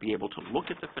investor to be able to look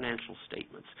at the financial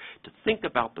statements, to think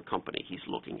about the company he's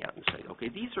looking at and say, okay,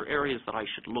 these are areas that I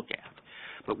should look at.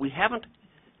 But we haven't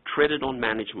treaded on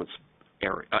management's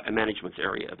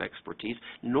area of expertise,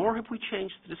 nor have we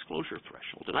changed the disclosure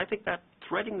threshold. And I think that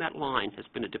threading that line has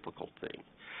been a difficult thing.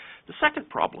 The second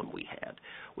problem we had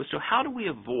was how do we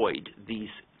avoid these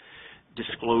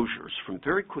disclosures from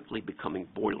very quickly becoming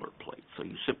boilerplate. So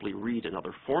you simply read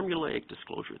another formulaic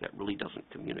disclosure that really doesn't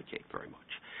communicate very much.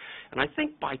 And I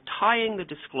think by tying the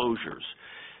disclosures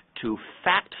to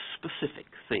fact-specific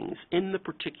things in the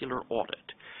particular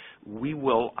audit, we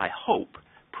will, I hope,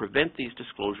 prevent these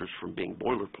disclosures from being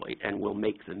boilerplate and will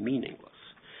make them meaningless.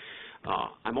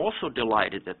 I'm also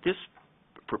delighted that this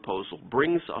proposal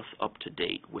brings us up to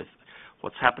date with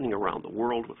what's happening around the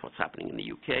world, with what's happening in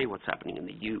the UK, what's happening in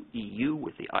the EU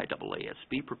with the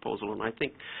IAASB proposal, and I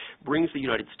think brings the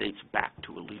United States back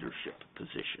to a leadership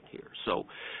position here. So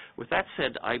with that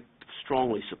said, I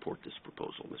strongly support this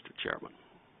proposal, Mr. Chairman.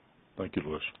 Thank you,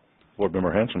 Louis. Board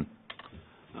Member Hanson.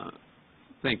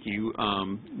 Thank you.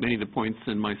 Many of the points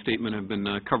in my statement have been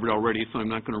covered already, so I'm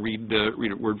not going to read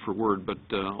it word for word, but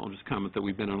I'll just comment that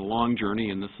we've been on a long journey,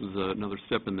 and this is another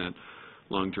step in that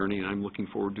long journey, and I'm looking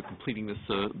forward to completing this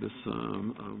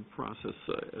process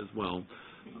as well.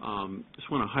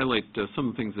 Just want to highlight some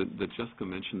of the things that Jessica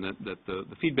mentioned, that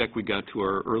the feedback we got to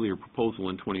our earlier proposal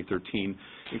in 2013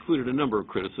 included a number of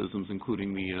criticisms,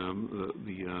 including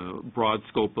the broad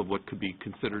scope of what could be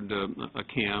considered a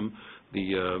CAM,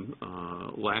 the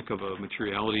lack of a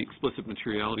explicit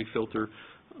materiality filter,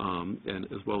 and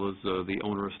as well as the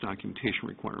onerous documentation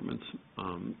requirements.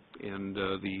 And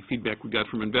the feedback we got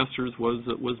from investors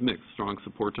was mixed. Strong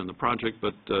support on the project,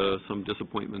 but some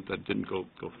disappointment that didn't go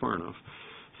far enough.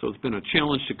 So it's been a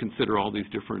challenge to consider all these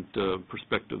different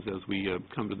perspectives as we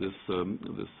come to this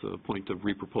point of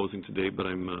reproposing today, but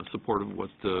I'm supportive of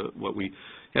what we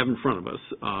have in front of us.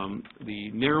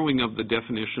 The narrowing of the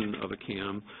definition of a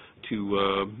CAM to,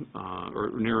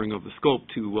 or narrowing of the scope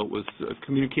to what was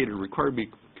communicated or required to be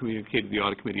communicated to the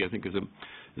Audit Committee, I think is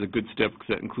a good step, because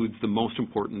that includes the most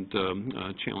important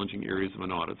challenging areas of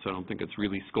an audit. So I don't think it's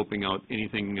really scoping out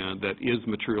anything that is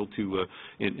material to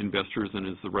investors and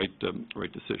is the right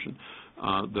decision.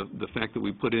 The fact that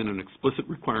we put in an explicit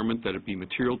requirement that it be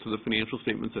material to the financial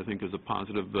statements, I think, is a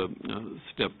positive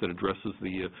step that addresses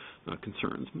the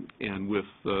concerns. And with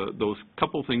those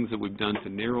couple things that we've done to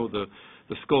narrow the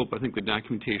scope, I think the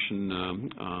documentation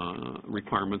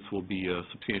requirements will be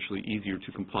substantially easier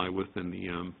to comply with than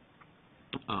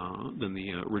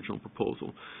the original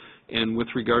proposal. And with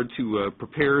regard to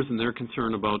preparers and their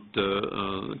concern about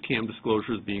CAM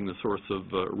disclosures being the source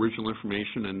of original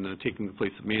information and taking the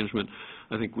place of management,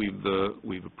 I think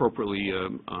we've appropriately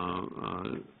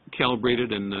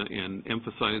calibrated and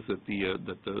emphasized that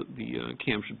the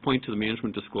CAM should point to the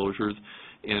management disclosures,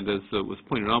 and as was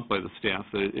pointed out by the staff,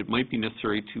 that it might be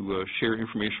necessary to share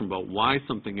information about why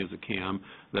something is a CAM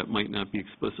that might not be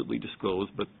explicitly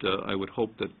disclosed, but I would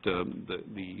hope that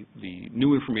the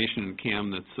new information in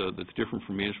CAM that's different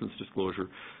from management's disclosure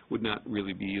would not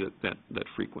really be that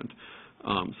frequent.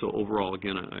 So overall,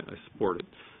 again, I support it.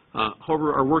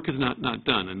 However, our work is not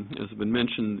done, and as has been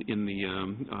mentioned in the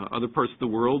other parts of the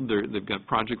world, they've got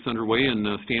projects underway and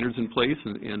standards in place,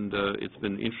 and it's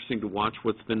been interesting to watch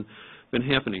what's been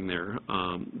happening there.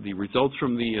 The results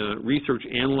from the research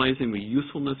analyzing the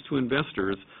usefulness to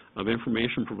investors of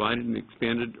information provided in the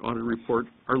expanded audit report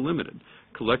are limited.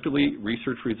 Collectively,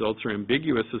 research results are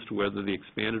ambiguous as to whether the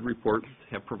expanded report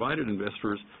have provided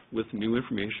investors with new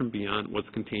information beyond what's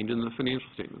contained in the financial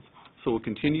statements. So we'll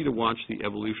continue to watch the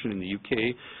evolution in the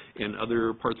UK and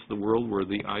other parts of the world where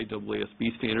the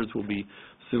IAASB standards will be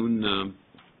soon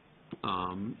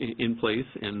in place,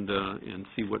 and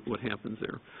see what happens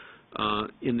there.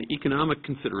 In the economic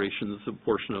considerations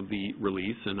portion of the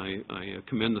release, and I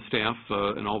commend the staff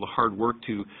and all the hard work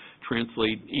to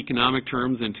translate economic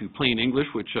terms into plain English,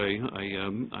 which I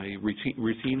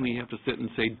routinely have to sit and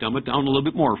say, dumb it down a little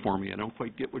bit more for me. I don't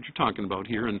quite get what you're talking about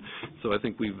here, and so I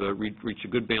think we've reached a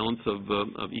good balance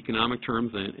of economic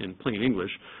terms and plain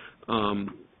English.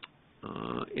 And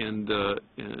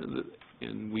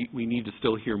we need to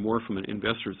still hear more from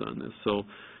investors on this. So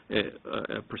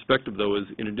a perspective, though, is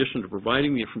in addition to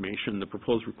providing the information, the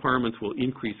proposed requirements will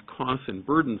increase costs and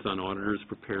burdens on auditors,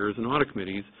 preparers, and audit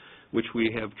committees, which we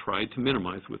have tried to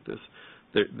minimize with this.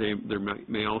 There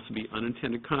may also be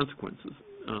unintended consequences.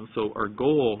 So our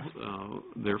goal,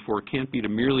 therefore, can't be to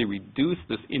merely reduce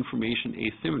this information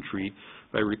asymmetry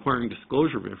by requiring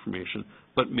disclosure of information,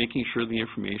 but making sure the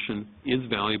information is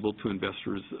valuable to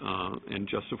investors and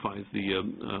justifies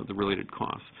the related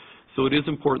costs. So it is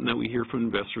important that we hear from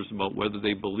investors about whether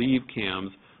they believe CAMs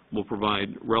will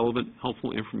provide relevant,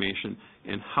 helpful information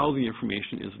and how the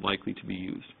information is likely to be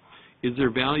used. Is there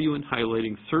value in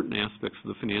highlighting certain aspects of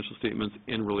the financial statements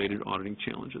and related auditing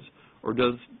challenges? Or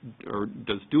does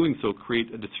doing so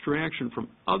create a distraction from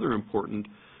other important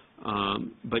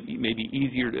but maybe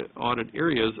easier to audit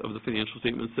areas of the financial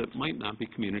statements that might not be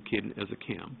communicated as a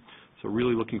CAM? So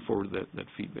really looking forward to that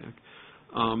feedback.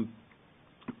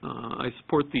 I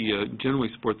generally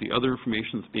support the other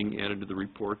information that's being added to the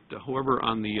report. However,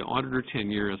 on the auditor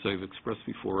tenure, as I've expressed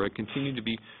before, I continue to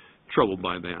be troubled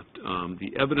by that.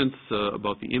 The evidence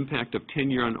about the impact of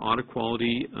tenure on audit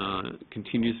quality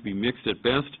continues to be mixed at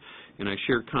best, and I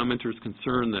share commenters'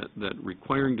 concern that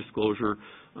requiring disclosure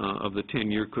of the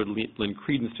tenure could lend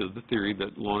credence to the theory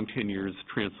that long tenures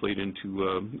translate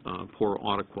into poor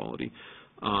audit quality.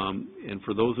 And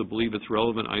for those who believe it's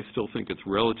relevant, I still think it's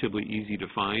relatively easy to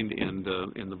find, and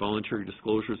the voluntary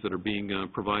disclosures that are being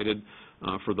provided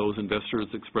for those investors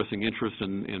expressing interest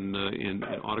in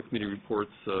audit committee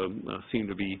reports seem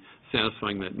to be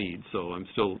satisfying that need. So I'm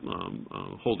still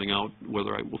holding out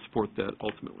whether I will support that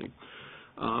ultimately.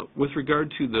 With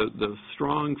regard to the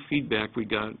strong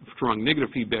negative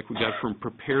feedback we got from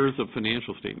preparers of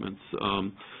financial statements,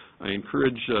 I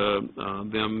encourage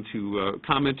them to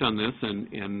comment on this,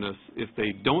 and if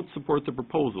they don't support the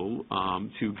proposal,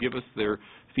 to give us their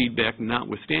feedback,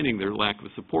 notwithstanding their lack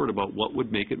of support, about what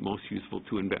would make it most useful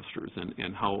to investors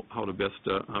and how to best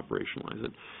operationalize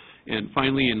it. And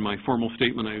finally, in my formal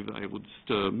statement, I would just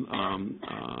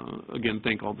again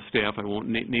thank all the staff. I won't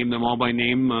name them all by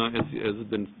name, as has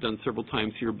been done several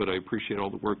times here, but I appreciate all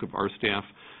the work of our staff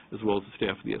as well as the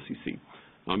staff of the SEC.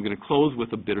 I'm going to close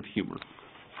with a bit of humor.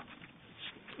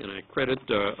 and I credit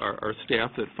our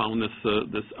staff that found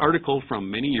this article from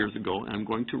many years ago, and I'm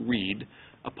going to read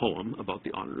a poem about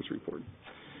the auditor's report.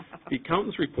 The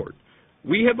accountant's report.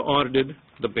 We have audited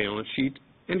the balance sheet,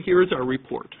 and here is our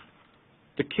report.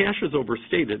 The cash is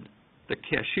overstated, the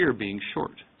cashier being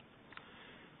short.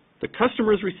 The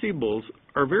customer's receivables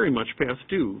are very much past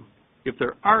due. If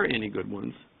there are any good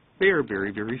ones, they are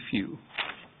very, very few.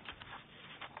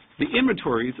 The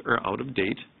inventories are out of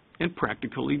date and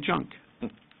practically junk,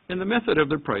 and the method of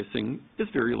their pricing is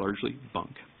very largely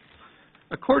bunk.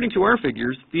 According to our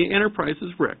figures, the enterprise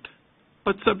is wrecked,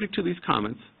 but subject to these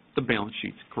comments, the balance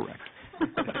sheet's correct.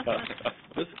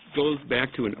 This goes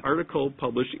back to an article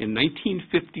published in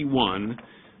 1951,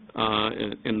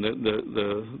 and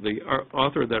the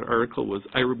author of that article was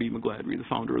Ira B. McGladrey, the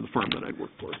founder of the firm that I'd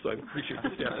worked for. So I appreciate the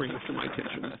staff bringing this to my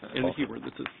attention and the humor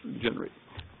that this generates.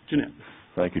 Jeanette.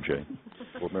 Thank you, Jay.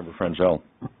 Board Member Frenzel.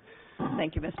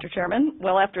 Thank you, Mr. Chairman.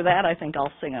 Well, after that, I think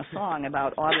I'll sing a song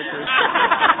about auditors.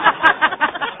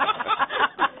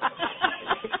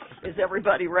 Is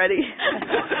everybody ready?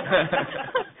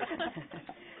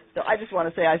 So I just want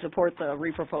to say I support the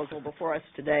reproposal before us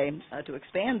today to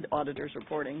expand auditors'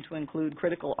 reporting to include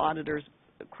critical audit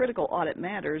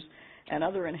matters and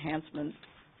other enhancements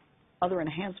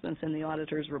in the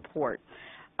auditor's report.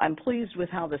 I'm pleased with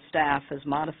how the staff has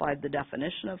modified the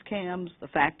definition of CAMs, the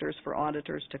factors for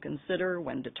auditors to consider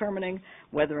when determining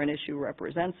whether an issue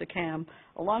represents a CAM,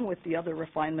 along with the other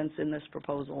refinements in this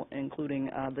proposal, including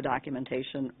the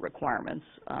documentation requirements.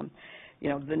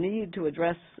 The need to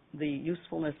address the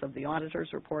usefulness of the auditor's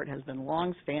report has been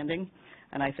long-standing,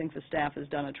 and I think the staff has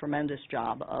done a tremendous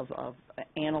job of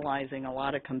analyzing a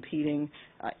lot of competing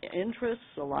interests,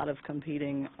 a lot of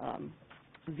competing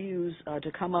views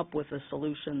to come up with a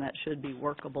solution that should be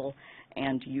workable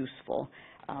and useful.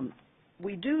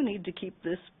 We do need to keep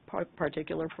this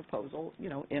particular proposal,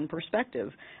 in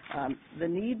perspective. The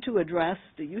need to address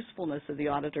the usefulness of the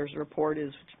auditor's report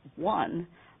is one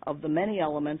of the many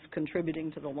elements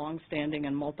contributing to the long-standing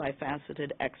and multifaceted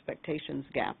expectations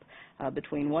gap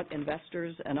between what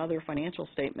investors and other financial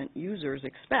statement users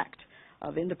expect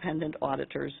of independent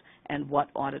auditors and what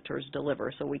auditors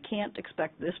deliver. So we can't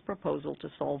expect this proposal to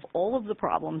solve all of the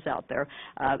problems out there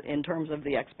in terms of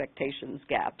the expectations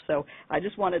gap. So I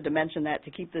just wanted to mention that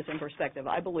to keep this in perspective.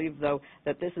 I believe, though,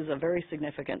 that this is a very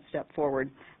significant step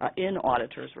forward in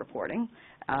auditors reporting,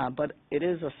 but it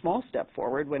is a small step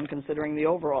forward when considering the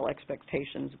overall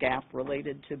expectations gap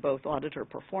related to both auditor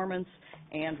performance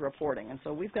and reporting. And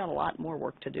so we've got a lot more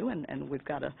work to do, and we've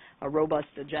got a robust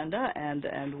agenda, and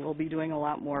we'll be doing a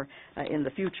lot more in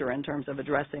the future in terms of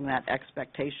addressing that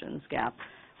expectations gap.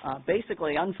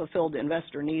 Basically, unfulfilled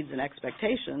investor needs and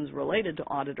expectations related to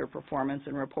auditor performance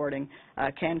and reporting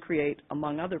can create,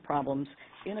 among other problems,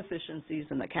 inefficiencies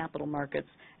in the capital markets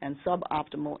and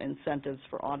suboptimal incentives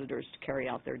for auditors to carry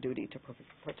out their duty to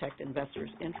protect investors'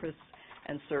 interests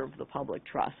and serve the public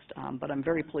trust. But I'm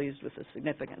very pleased with the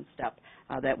significant step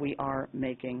that we are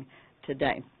making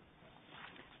today.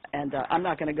 And I'm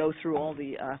not going to go through all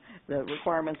the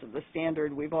requirements of the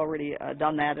standard. We've already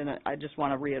done that, and I just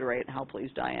want to reiterate how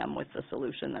pleased I am with the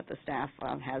solution that the staff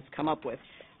has come up with.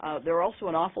 There are also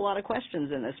an awful lot of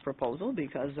questions in this proposal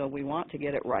because we want to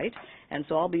get it right, and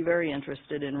so I'll be very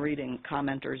interested in reading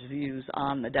commenters' views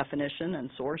on the definition and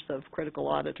source of critical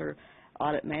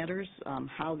audit matters,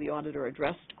 how the auditor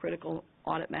addressed critical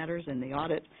audit matters in the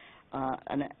audit,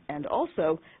 and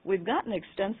also, we've gotten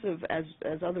extensive, as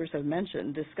others have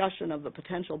mentioned, discussion of the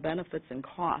potential benefits and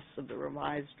costs of the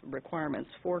revised requirements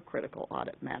for critical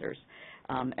audit matters.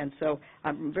 And so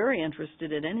I'm very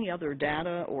interested in any other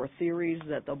data or theories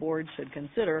that the board should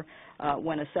consider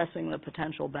when assessing the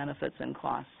potential benefits and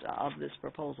costs of this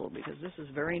proposal, because this is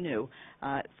very new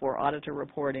for auditor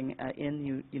reporting in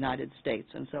the United States.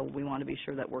 And so we want to be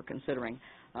sure that we're considering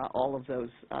all of those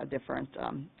different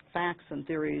facts and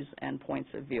theories and points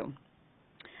of view.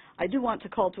 I do want to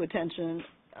call to attention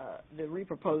the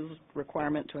reproposed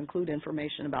requirement to include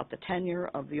information about the tenure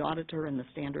of the auditor in the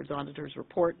standards auditor's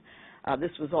report.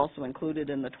 This was also included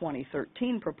in the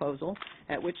 2013 proposal,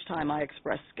 at which time I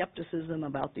expressed skepticism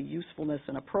about the usefulness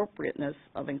and appropriateness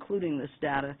of including this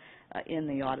data in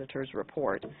the auditor's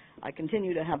report. I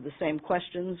continue to have the same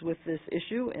questions with this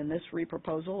issue in this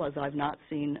reproposal, as I've not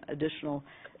seen additional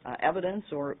evidence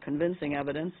or convincing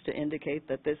evidence to indicate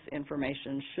that this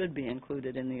information should be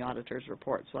included in the auditor's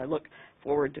report. So I look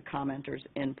forward to commenters'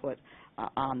 input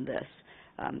on this.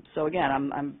 So again,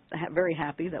 I'm very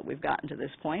happy that we've gotten to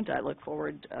this point. I look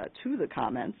forward to the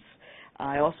comments.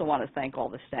 I also want to thank all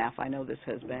the staff. I know this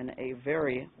has been a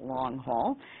very long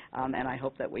haul, and I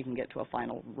hope that we can get to a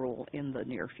final rule in the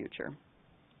near future.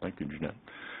 Thank you, Jeanette.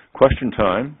 Question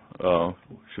time.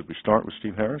 Should we start with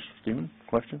Steve Harris? Stephen,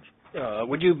 questions?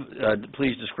 Would you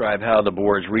please describe how the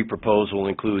board's reproposal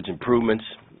includes improvements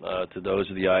to those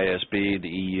of the ISB, the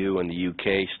EU, and the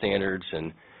UK standards,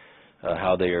 and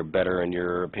how they are better, in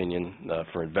your opinion,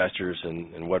 for investors,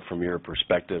 and what, from your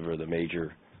perspective, are the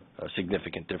major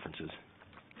significant differences?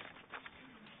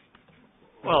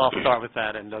 Well, I'll start with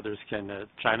that, and others can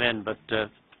chime in. But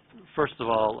first of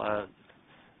all,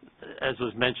 as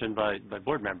was mentioned by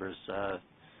board members,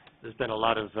 there's been a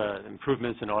lot of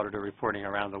improvements in auditor reporting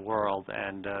around the world,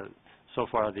 and so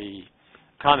far the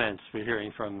comments we're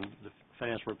hearing from the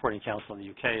Financial Reporting Council in the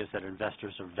UK is that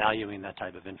investors are valuing that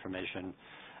type of information,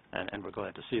 and we're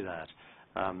glad to see that.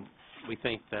 We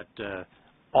think that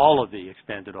all of the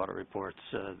expanded audit reports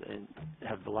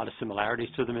have a lot of similarities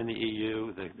to them in the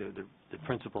EU, the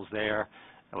principles there,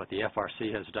 what the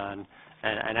FRC has done,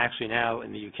 and actually now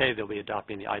in the UK they'll be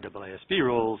adopting the IAASB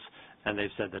rules, and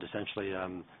they've said that essentially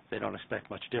they don't expect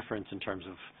much difference in terms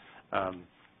of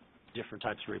different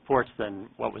types of reports than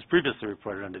what was previously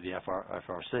reported under the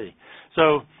FRC.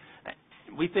 So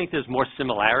we think there's more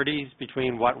similarities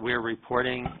between what we're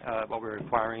reporting, what we're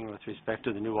requiring with respect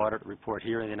to the new audit report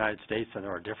here in the United States, and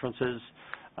there are differences.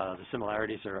 The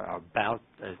similarities are about,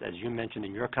 as you mentioned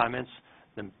in your comments,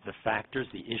 the factors,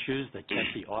 the issues that keep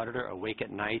the auditor awake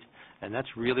at night, and that's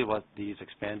really what these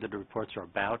expanded reports are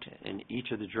about in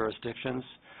each of the jurisdictions.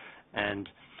 And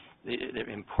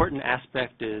the important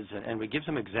aspect is, and we give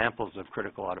some examples of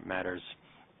critical audit matters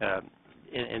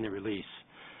in the release.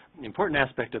 The important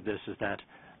aspect of this is that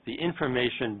the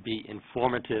information be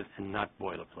informative and not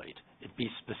boilerplate. It be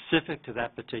specific to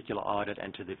that particular audit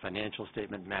and to the financial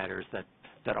statement matters that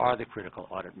are the critical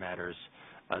audit matters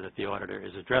that the auditor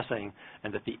is addressing,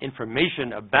 and that the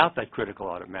information about that critical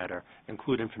audit matter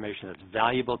include information that's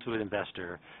valuable to an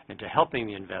investor and to helping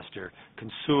the investor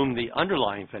consume the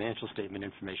underlying financial statement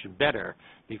information better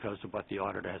because of what the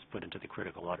auditor has put into the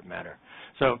critical audit matter.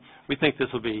 So we think this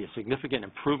will be a significant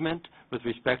improvement with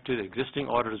respect to the existing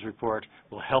auditor's report,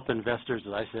 will help investors,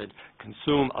 as I said,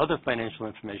 consume other financial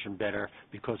information better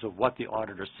because of what the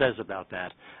auditor says about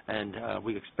that. And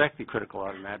we expect the critical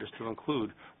audit matters to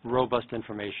include robust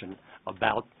information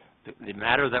about the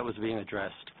matter that was being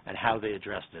addressed and how they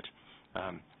addressed it.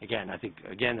 Again, I think,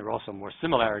 there are also more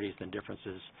similarities than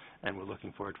differences, and we're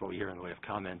looking forward to what we hear in the way of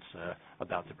comments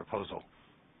about the proposal.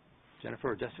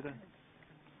 Jennifer or Jessica?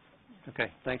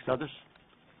 Okay, thanks. Others?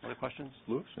 Other questions?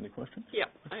 Lewis, any questions? Yeah,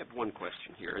 I have one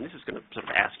question here, and this is going to sort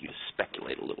of ask you to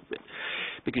speculate a little bit,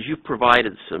 because you've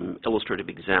provided some illustrative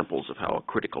examples of how a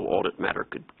critical audit matter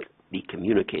could be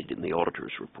communicated in the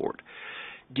auditor's report.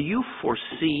 Do you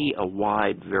foresee a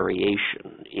wide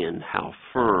variation in how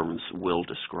firms will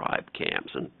describe CAMs?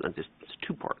 And this is a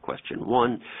two-part question.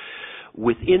 One,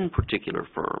 within particular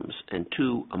firms, and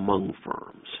two, among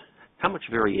firms. How much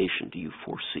variation do you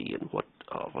foresee in what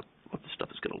the stuff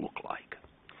is going to look like?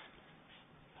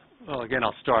 Well, again,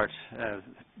 I'll start.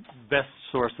 Best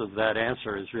source of that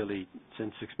answer is really,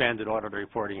 since expanded audit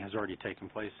reporting has already taken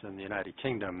place in the United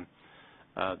Kingdom,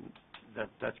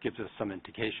 that gives us some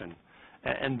indication.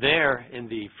 And there, in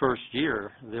the first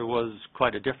year, there was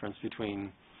quite a difference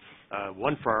between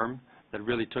one firm that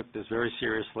really took this very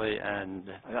seriously, and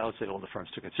I would say all the firms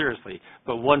took it seriously,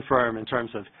 but one firm in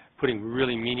terms of putting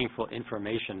really meaningful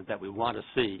information that we want to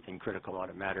see in critical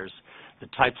audit matters. The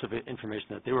types of information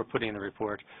that they were putting in the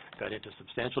report got into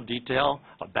substantial detail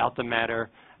about the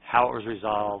matter, how it was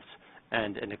resolved,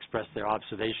 and expressed their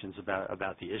observations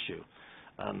about the issue.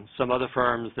 Some other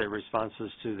firms, their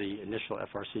responses to the initial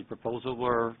FRC proposal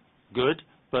were good,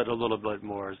 but a little bit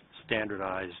more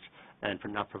standardized and for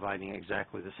not providing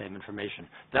exactly the same information.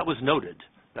 That was noted.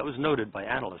 That was noted by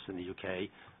analysts in the UK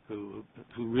who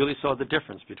really saw the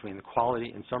difference between the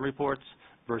quality in some reports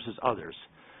versus others.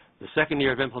 The second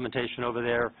year of implementation over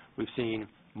there, we've seen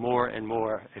more and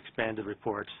more expanded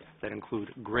reports that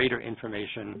include greater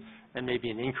information and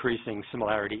maybe an increasing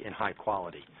similarity in high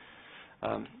quality.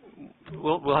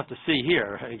 We'll have to see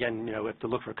here. Again, we have to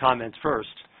look for comments first,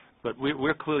 but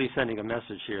we're clearly sending a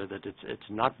message here that it's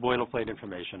not boilerplate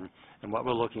information, and what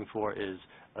we're looking for is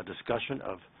a discussion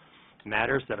of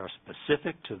matters that are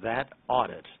specific to that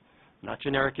audit, not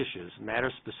generic issues,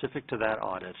 matters specific to that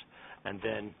audit, and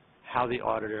then how the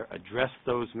auditor addressed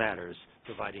those matters,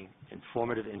 providing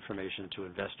informative information to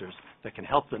investors that can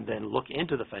help them then look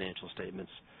into the financial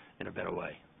statements in a better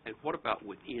way. And what about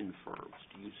within firms?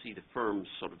 Do you see the firms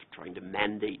sort of trying to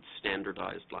mandate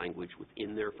standardized language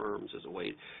within their firms as a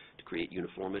way to create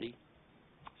uniformity?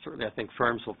 Certainly, I think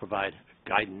firms will provide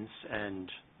guidance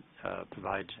and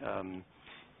provide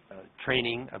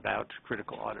training about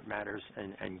critical audit matters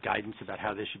and guidance about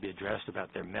how they should be addressed,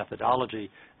 about their methodology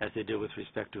as they deal with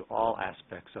respect to all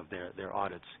aspects of their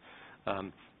audits.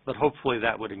 But hopefully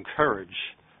that would encourage,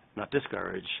 not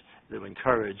discourage, that would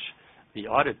encourage the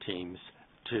audit teams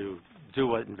to do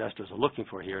what investors are looking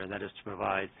for here, and that is to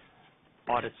provide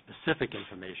audit-specific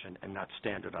information and not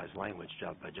standardized language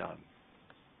job by job.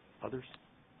 Others?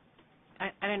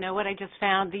 I don't know what I just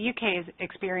found. The UK's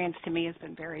experience to me has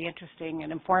been very interesting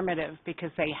and informative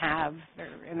because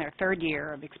they're in their third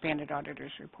year of expanded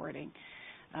auditors reporting.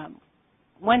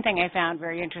 One thing I found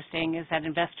very interesting is that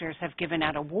investors have given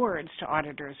out awards to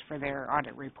auditors for their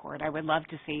audit report. I would love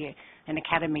to see an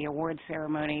Academy Award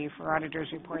ceremony for auditors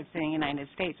reports in the United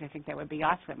States. I think that would be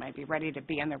awesome. I'd be ready to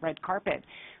be on the red carpet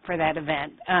for that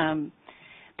event.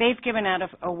 They've given out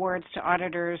awards to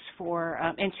auditors for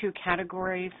in two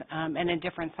categories and in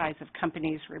different size of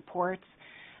companies' reports,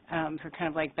 for kind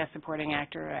of like best supporting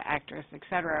actor, actress, et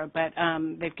cetera. But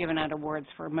they've given out awards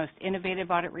for most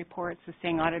innovative audit reports, the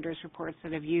seeing auditors reports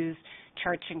that have used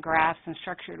charts and graphs in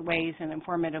structured ways and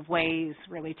informative ways,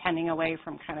 really tending away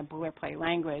from kind of boilerplate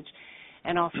language.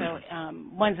 And also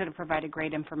ones that have provided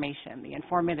great information, the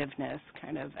informativeness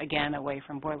kind of, again, away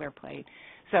from boilerplate.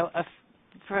 So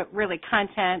for really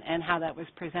content and how that was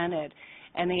presented.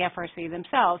 And the FRC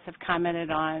themselves have commented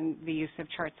on the use of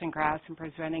charts and graphs and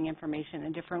presenting information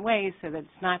in different ways so that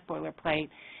it's not boilerplate,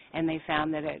 and they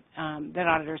found that that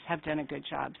auditors have done a good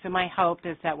job. So my hope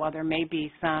is that while there may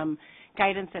be some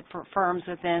guidance that for firms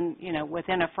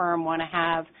within a firm want to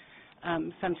have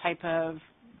some type of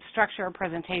structure or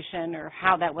presentation or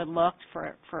how that would look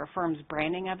for a firm's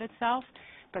branding of itself,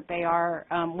 but they are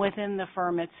within the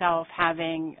firm itself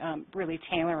having really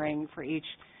tailoring for each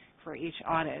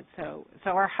audit. So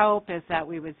our hope is that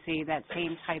we would see that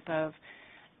same type of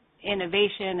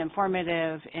innovation,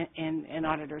 informative in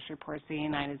auditors' reports in the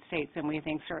United States, and we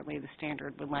think certainly the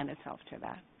standard would lend itself to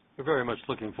that. We're very much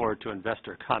looking forward to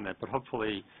investor comment, but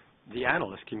hopefully the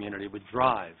analyst community would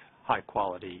drive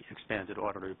high-quality expanded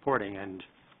audit reporting and,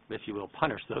 if you will,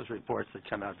 punish those reports that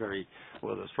come out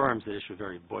those firms that issue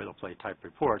very boilerplate type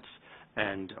reports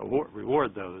and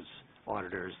reward those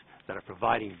auditors that are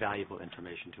providing valuable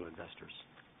information to investors.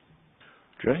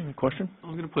 Jay, any question?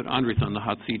 I'm going to put Andres on the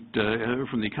hot seat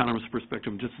from the economist's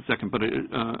perspective in just a second, but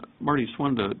Marty, just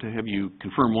wanted to have you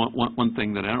confirm one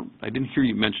thing that I didn't hear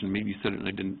you mention. Maybe you said it and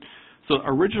I didn't. So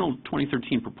original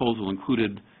 2013 proposal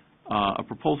included a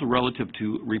proposal relative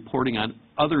to reporting on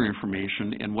other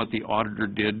information and what the auditor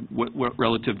did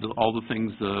relative to all the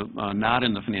things not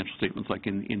in the financial statements, like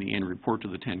in the annual report to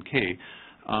the 10K.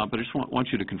 But I just want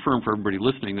you to confirm for everybody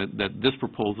listening that this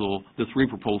proposal, this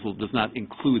re-proposal, does not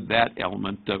include that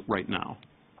element right now.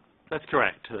 That's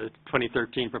correct. The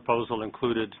 2013 proposal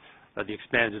included the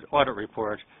expanded audit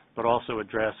report, but also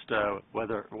addressed what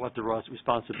the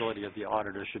responsibility of the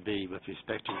auditor should be with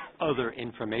respect to other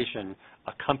information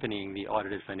accompanying the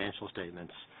audited financial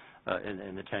statements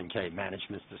in the 10K,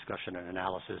 management's discussion and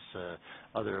analysis,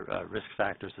 other risk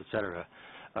factors, et cetera.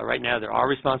 Right now, there are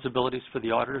responsibilities for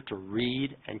the auditor to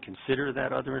read and consider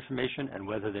that other information and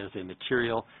whether there's a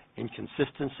material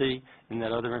inconsistency in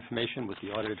that other information with the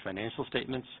audited financial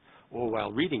statements, or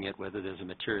while reading it, whether there's a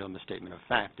material misstatement of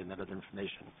fact in that other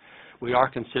information. We are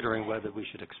considering whether we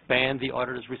should expand the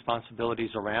auditor's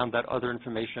responsibilities around that other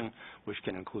information, which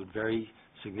can include very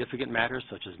significant matters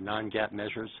such as non-GAAP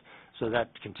measures. So that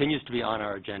continues to be on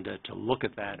our agenda to look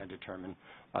at that and determine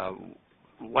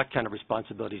what kind of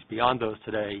responsibilities beyond those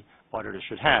today auditors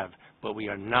should have, but we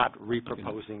are not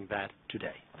reproposing that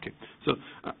today. Okay. So,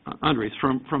 Andres,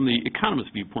 from the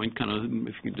economist's viewpoint, kind of,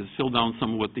 if you could distill down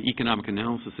some of what the economic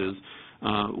analysis is,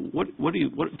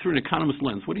 through an economist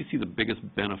lens, what do you see the biggest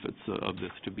benefits of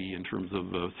this to be in terms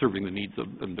of serving the needs of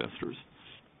investors?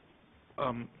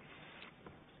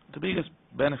 The biggest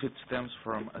benefit stems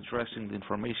from addressing the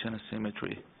information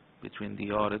asymmetry between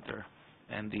the auditor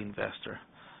and the investor.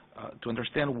 To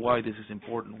understand why this is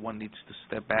important, one needs to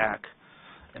step back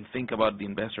and think about the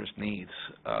investor's needs.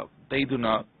 They do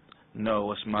not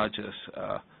know as much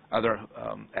as other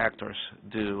actors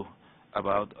do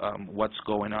about what's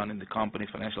going on in the company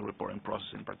financial reporting process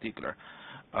in particular.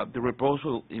 The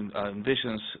proposal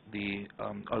envisions the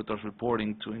auditor's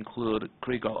reporting to include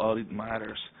critical audit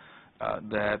matters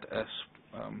that, as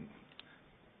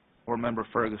Board Member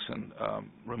Ferguson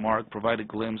remarked, provide a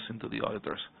glimpse into the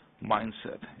auditor's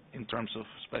mindset in terms of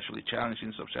especially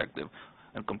challenging, subjective,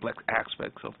 and complex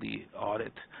aspects of the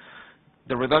audit.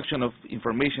 The reduction of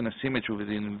information asymmetry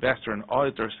between investor and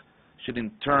auditors should in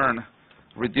turn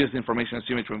reduce the information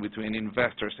asymmetry between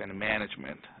investors and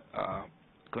management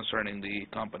concerning the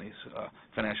company's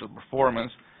financial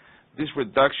performance. This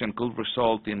reduction could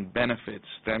result in benefits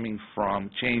stemming from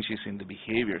changes in the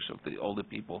behaviors of all the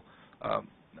people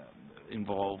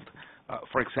involved.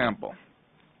 For example,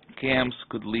 CAMs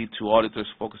could lead to auditors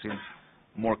focusing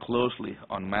more closely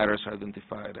on matters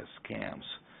identified as scams.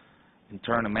 In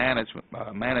turn,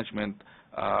 management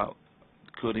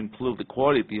could improve the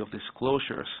quality of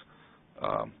disclosures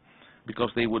because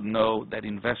they would know that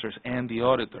investors and the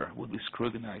auditor would be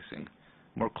scrutinizing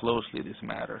more closely these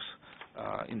matters.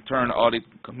 In turn, audit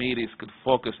committees could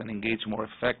focus and engage more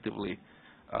effectively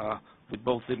with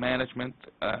both the management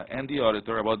and the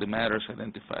auditor about the matters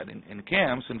identified in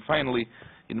CAMs. And finally,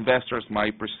 investors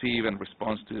might perceive and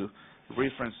respond to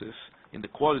references in the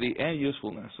quality and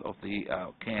usefulness of the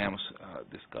CAMs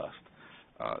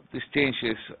discussed. These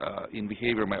changes in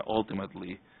behavior might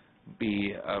ultimately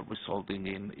be resulting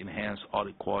in enhanced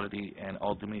audit quality and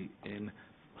ultimately in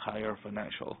higher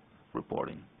financial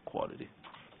reporting quality.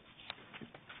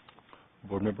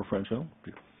 Board Member Franzel?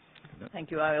 Thank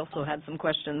you. I also had some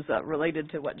questions related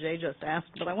to what Jay just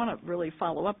asked, but I want to really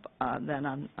follow up then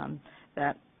on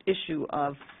that issue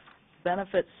of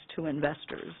benefits to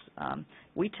investors.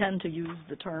 We tend to use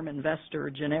the term investor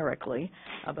generically,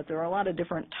 but there are a lot of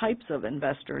different types of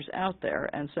investors out there.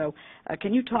 And so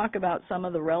can you talk about some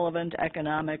of the relevant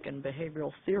economic and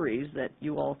behavioral theories that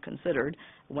you all considered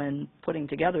when putting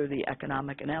together the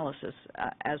economic analysis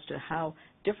as to how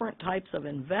different types of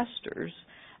investors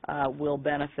will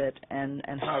benefit and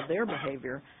how their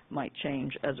behavior might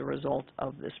change as a result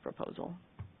of this proposal?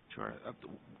 Sure.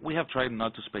 We have tried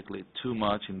not to speculate too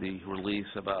much in the release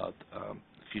about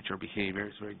future behavior.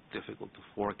 It's very difficult to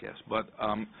forecast. But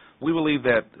we believe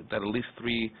that at least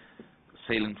three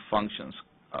salient functions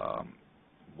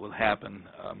will happen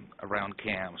around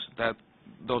CAMs.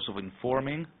 Those of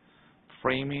informing,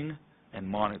 framing, and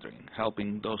monitoring,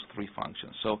 helping those three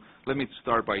functions. So let me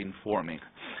start by informing.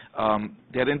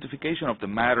 The identification of the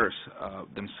matters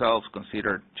themselves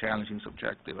considered challenging,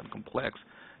 subjective, and complex,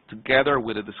 together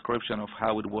with a description of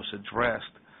how it was addressed,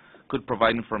 could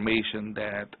provide information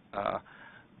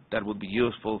that would be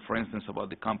useful, for instance, about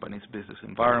the company's business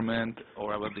environment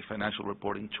or about the financial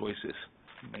reporting choices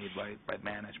made by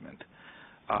management.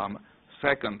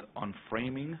 Second, on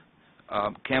framing,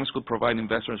 CAMs could provide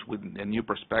investors with a new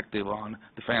perspective on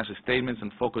the financial statements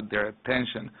and focus their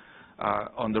attention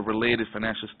on the related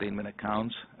financial statement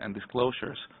accounts and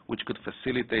disclosures, which could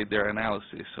facilitate their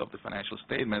analysis of the financial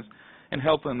statements and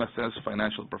help them assess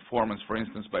financial performance, for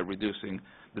instance, by reducing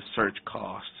the search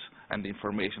costs and the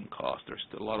information costs. There's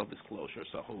a lot of disclosures,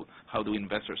 so how do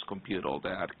investors compute all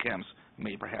that? CAMs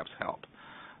may perhaps help.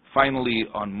 Finally,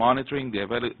 on monitoring, the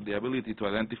ability to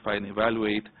identify and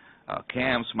evaluate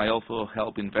CAMs might also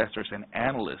help investors and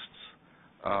analysts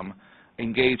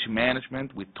engage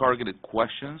management with targeted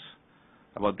questions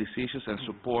about these issues and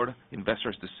support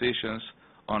investors' decisions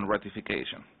on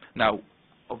ratification. Now,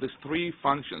 of these three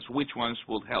functions, which ones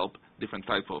will help different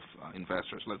type of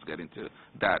investors? Let's get into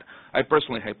that. I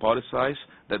personally hypothesize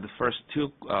that the first two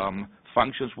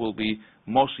functions will be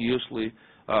most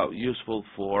useful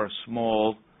for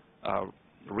small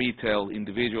retail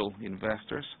individual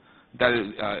investors. That is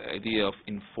idea of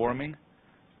informing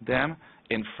them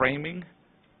and framing.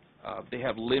 They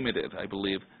have limited, I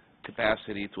believe,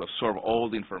 capacity to absorb all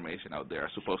the information out there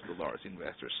as opposed to large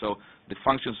investors. So the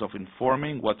functions of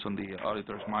informing what's on the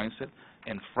auditor's mindset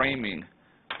and framing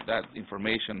that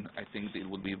information, I think it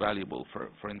would be valuable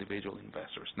for individual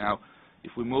investors. Now,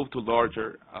 if we move to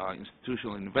larger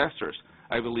institutional investors,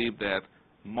 I believe that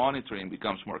monitoring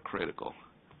becomes more critical.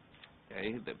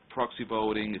 Okay? The proxy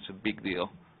voting is a big deal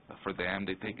for them.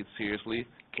 They take it seriously.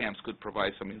 CAMs could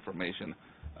provide some information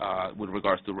with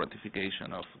regards to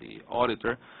ratification of the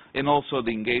auditor, and also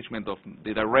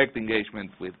the direct engagement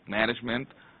with management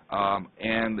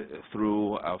and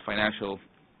through financial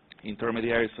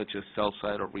intermediaries such as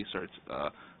sell-side or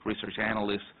research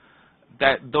analysts.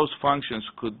 Those functions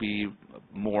could be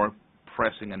more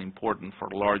pressing and important for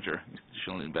larger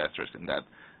institutional investors in that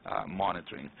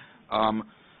monitoring.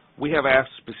 We have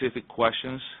asked specific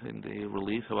questions in the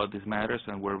release about these matters,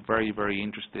 and we're very, very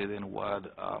interested in what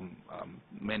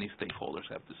many stakeholders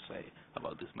have to say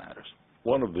about these matters.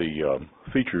 One of the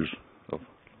features of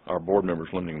our board members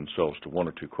limiting themselves to one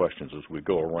or two questions is we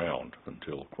go around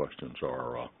until questions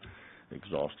are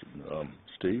exhausted.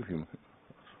 Steve?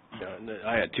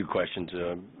 I had two questions.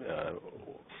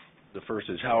 The first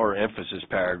is, how are emphasis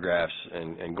paragraphs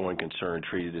and going concern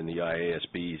treated in the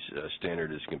IASB's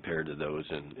standard as compared to those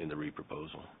in the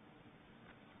reproposal?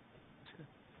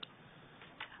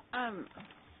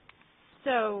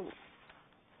 So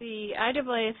the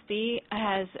IAASB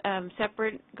has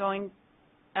separate going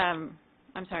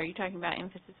I'm sorry, you're talking about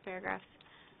emphasis paragraphs?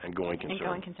 And going concern. And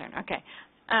going concern, okay.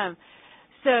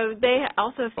 So they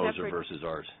also Proposal separate versus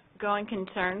ours. going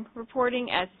concern reporting,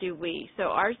 as do we. So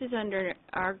ours is under,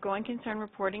 our going concern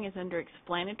reporting is under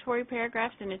explanatory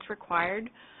paragraphs, and it's required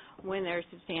when there's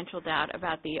substantial doubt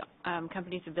about the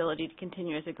company's ability to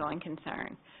continue as a going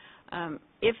concern.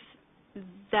 If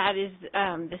that is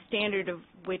the standard of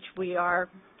which we are,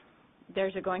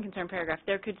 there's a going concern paragraph,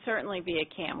 there could certainly be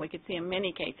a CAM. We could see in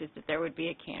many cases that there would be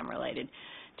a CAM related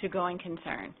to going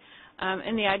concern.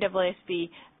 And the IAASB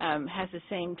has the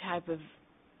same type of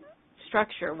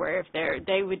structure where if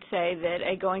they would say that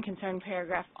a going concern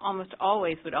paragraph almost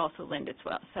always would also lend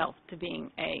itself to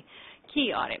being a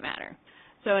key audit matter.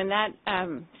 So in that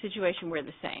situation, we're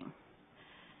the same.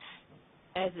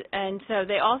 And so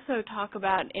they also talk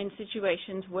about in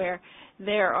situations where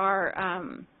there are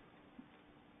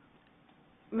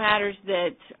matters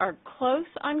that are close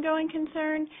ongoing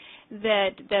concern,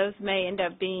 that those may end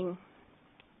up being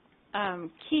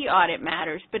key audit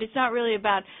matters, but it's not really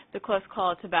about the close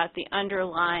call, it's about the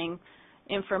underlying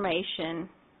information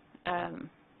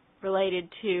related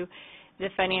to the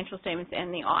financial statements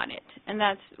and the audit. And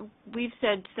that's, we've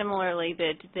said similarly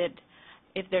that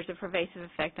if there's a pervasive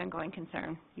effect on going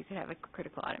concern, you could have a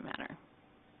critical audit matter.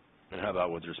 And how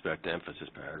about with respect to emphasis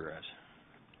paragraphs?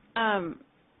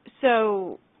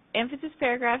 So emphasis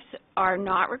paragraphs are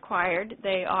not required.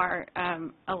 They are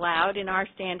allowed in our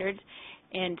standards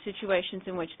in situations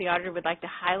in which the auditor would like to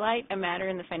highlight a matter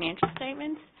in the financial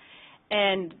statements.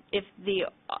 And if the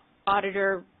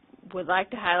auditor would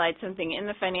like to highlight something in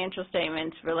the financial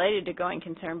statements related to going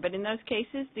concern, but in those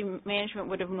cases, the management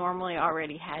would have normally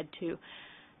already had to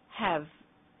have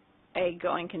a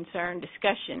going concern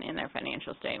discussion in their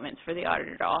financial statements for the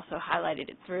auditor to also highlight it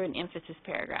through an emphasis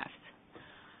paragraph.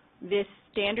 This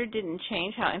standard didn't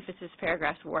change how emphasis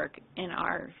paragraphs work in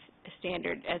our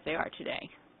standard as they are today.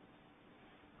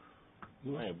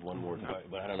 I have one more,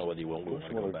 but I don't know whether you want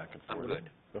to go back and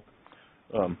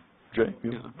forth. Jay,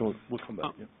 Yeah. We'll come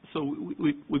back. So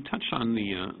we've touched on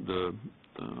the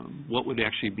what would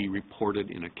actually be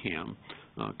reported in a CAM.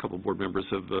 A couple of board members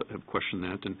have questioned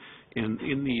that, and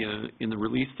in the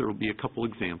release there will be a couple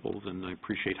examples, and I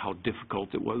appreciate how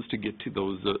difficult it was to get to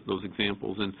those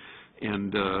examples.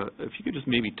 And if you could just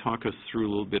maybe talk us through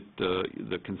a little bit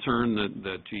the concern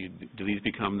that gee, do these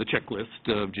become the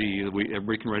checklist of gee,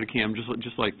 everybody can write a CAM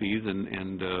just like these,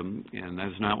 and that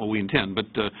is not what we intend. But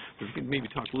if you could maybe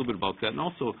talk a little bit about that, and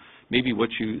also maybe what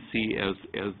you see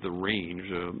as the range.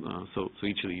 So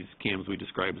each of these CAMs we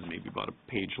describe as maybe about a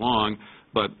page long,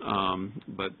 but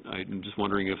I'm just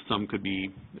wondering if some could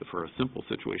be, for a simple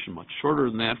situation, much shorter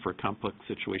than that. For a complex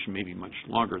situation, maybe much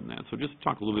longer than that. So just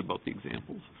talk a little bit about the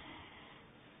examples.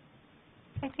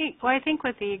 I think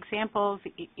with the examples,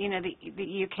 you know,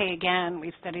 the UK, again,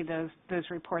 we've studied those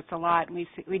reports a lot, and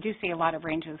we do see a lot of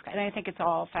ranges. And I think it's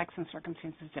all facts and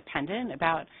circumstances dependent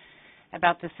about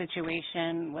the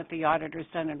situation, what the auditor's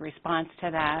done in response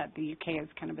to that. The UK has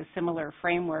kind of a similar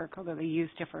framework, although they use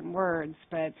different words,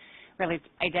 but really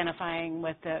identifying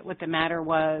what the matter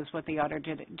was, what the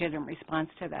auditor did in response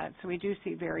to that. So we do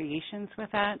see variations with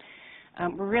that.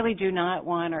 We really do not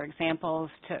want our examples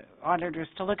to auditors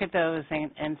to look at those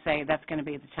and say that's going to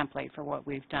be the template for what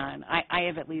we've done. I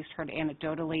have at least heard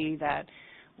anecdotally that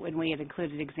when we had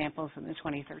included examples in the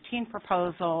 2013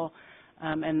 proposal,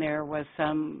 and there was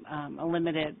some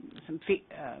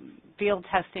field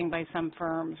testing by some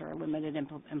firms or a limited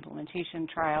implementation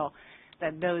trial,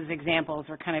 that those examples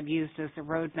are kind of used as the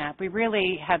roadmap. We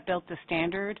really have built the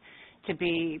standard to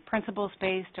be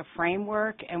principles-based, a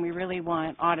framework, and we really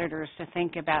want auditors to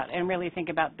think about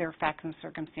their facts and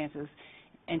circumstances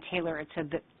and tailor it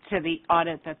to the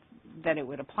audit that it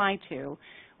would apply to,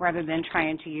 rather than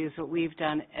trying to use what we've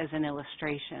done as an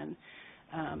illustration.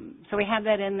 So we have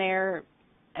that in there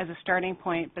as a starting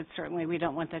point, but certainly we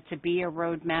don't want that to be a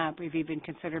roadmap. We've even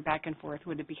considered back and forth,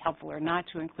 would it be helpful or not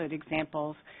to include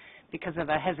examples, because of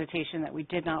a hesitation that we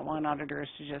did not want auditors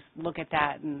to just look at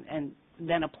that and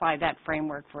then apply that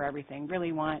framework for everything.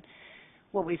 Really want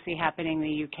what we see happening in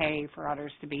the UK for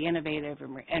auditors to be innovative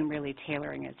and really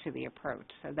tailoring it to the approach.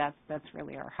 So that's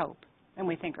really our hope. And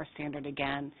we think our standard,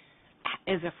 again,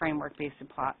 is a framework-based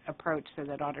approach so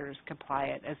that auditors can apply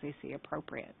it as they see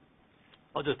appropriate.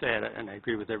 I'll just add, and I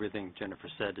agree with everything Jennifer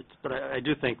said, but I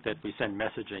do think that we send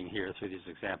messaging here through these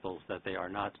examples that they are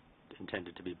not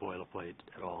intended to be boilerplate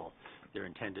at all. They're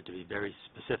intended to be very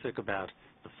specific about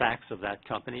the facts of that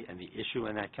company and the issue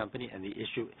in that company and the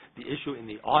issue in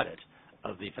the audit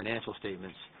of the financial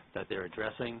statements that they're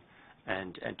addressing,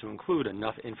 and to include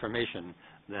enough information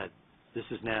that this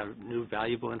is now new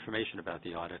valuable information about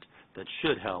the audit that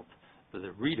should help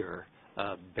the reader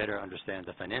better understand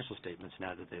the financial statements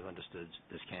now that they've understood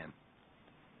this CAM.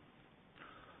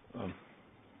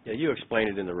 Yeah, you explained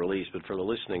it in the release, but for the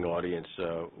listening audience,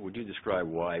 would you describe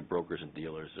why brokers and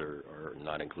dealers are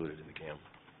not included in the CAM?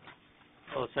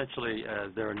 Well, essentially,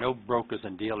 there are no brokers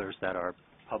and dealers that are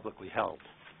publicly held.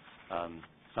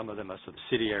 Some of them are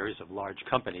subsidiaries of large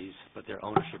companies, but their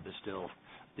ownership is still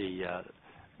the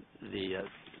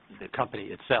company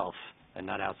itself and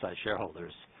not outside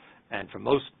shareholders. And for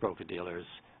most broker-dealers,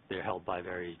 they're held by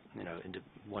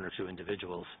one or two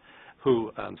individuals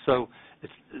who,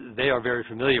 they are very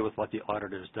familiar with what the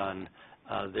auditor's done.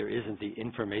 There isn't the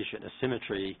information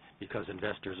asymmetry because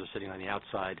investors are sitting on the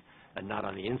outside and not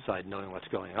on the inside knowing what's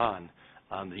going on.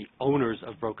 The owners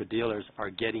of broker-dealers are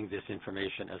getting this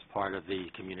information as part of the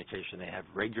communication they have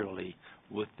regularly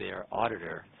with their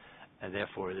auditor, and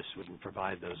therefore this wouldn't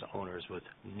provide those owners with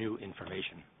new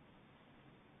information.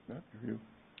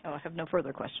 I have no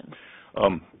further questions.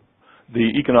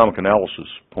 The economic analysis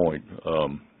point,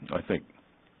 I think,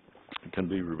 can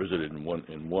be revisited in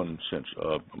one sense.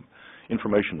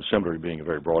 Information assembly being a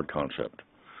very broad concept.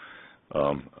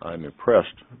 I'm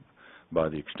impressed by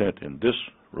the extent in this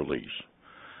release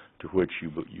to which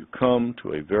you come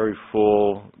to a very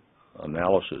full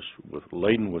analysis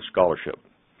laden with scholarship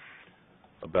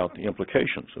about the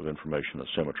implications of information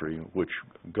asymmetry, which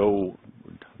go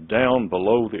down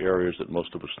below the areas that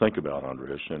most of us think about,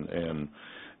 Andres. And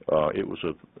it was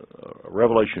a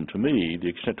revelation to me the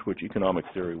extent to which economic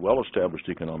theory, well-established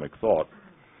economic thought,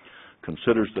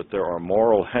 considers that there are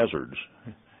moral hazards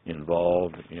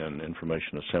involved in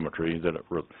information asymmetry that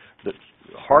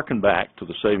harken back to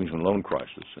the savings and loan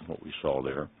crisis and what we saw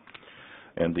there.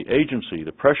 And the agency,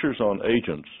 the pressures on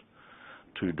agents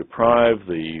to deprive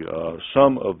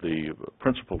some of the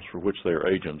principles for which they are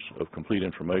agents of complete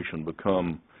information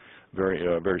become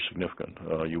very significant.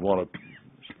 Do you want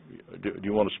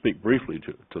to speak briefly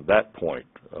to that point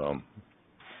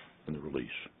in the release?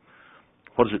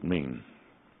 What does it mean?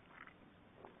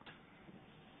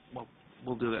 Well,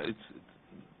 we'll do that. It's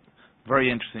very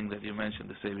interesting that you mentioned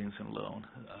the savings and loan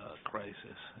crisis,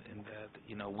 in that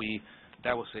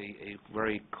that was a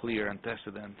very clear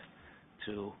antecedent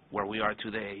to where we are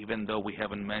today. Even though we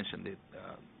haven't mentioned it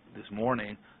this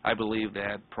morning, I believe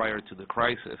that prior to the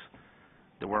crisis,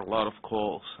 there were a lot of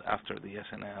calls after the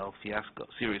SNL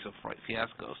series of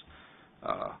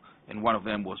fiascos, and one of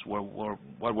them was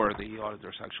what were the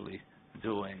auditors actually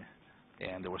doing,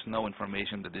 and there was no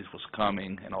information that this was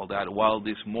coming and all that, while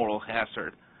this moral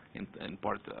hazard in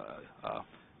part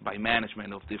by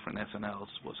management of different SNLs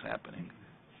was happening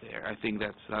there. I think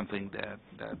that's something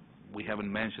that we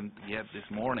haven't mentioned yet this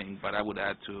morning, but I would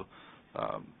add to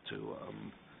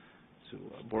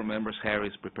Board Members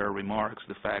Harris' prepared remarks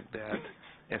the fact that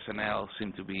SNL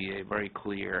seemed to be a very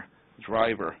clear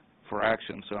driver for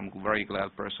action. So I'm very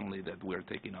glad personally that we're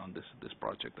taking on this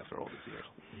project after all these years.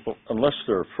 Well, unless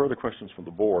there are further questions from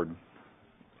the board,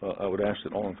 I would ask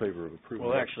that all in favor of approving.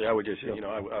 Well, actually, I would just,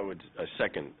 I would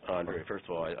second Andre. First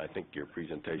of all, I think your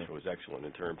presentation was excellent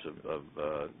in terms of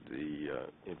the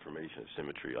information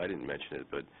asymmetry. I didn't mention it,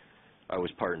 but I was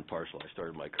part and parcel. I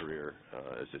started my career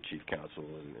as a chief counsel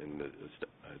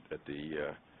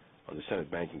on the Senate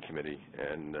Banking Committee,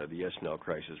 and the SNL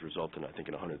crisis resulted, I think,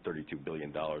 in $132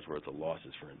 billion worth of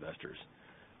losses for investors.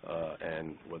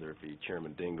 And whether it be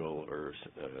Chairman Dingell or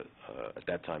at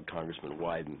that time Congressman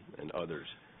Wyden and others,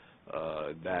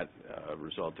 that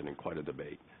resulted in quite a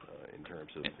debate in terms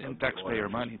of and taxpayer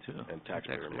money too. And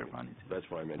taxpayer money. Too. That's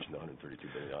why I mentioned the $132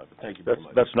 billion. But thank you very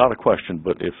much. That's not a question,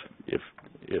 but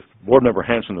if Board Member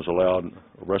Hansen is allowed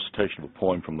a recitation of a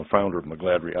poem from the founder of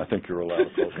McGladrey, I think you're allowed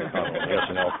a closing comment on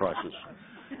the SNL crisis.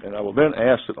 And I will then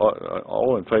ask that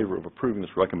all in favor of approving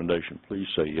this recommendation, please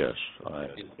say yes.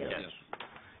 Yes.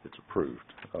 It's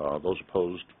approved. Those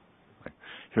opposed,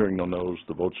 hearing no noes,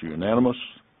 the votes are unanimous.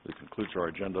 This concludes our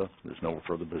agenda. There's no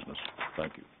further business.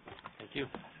 Thank you. Thank you.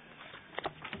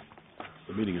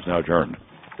 The meeting is now adjourned.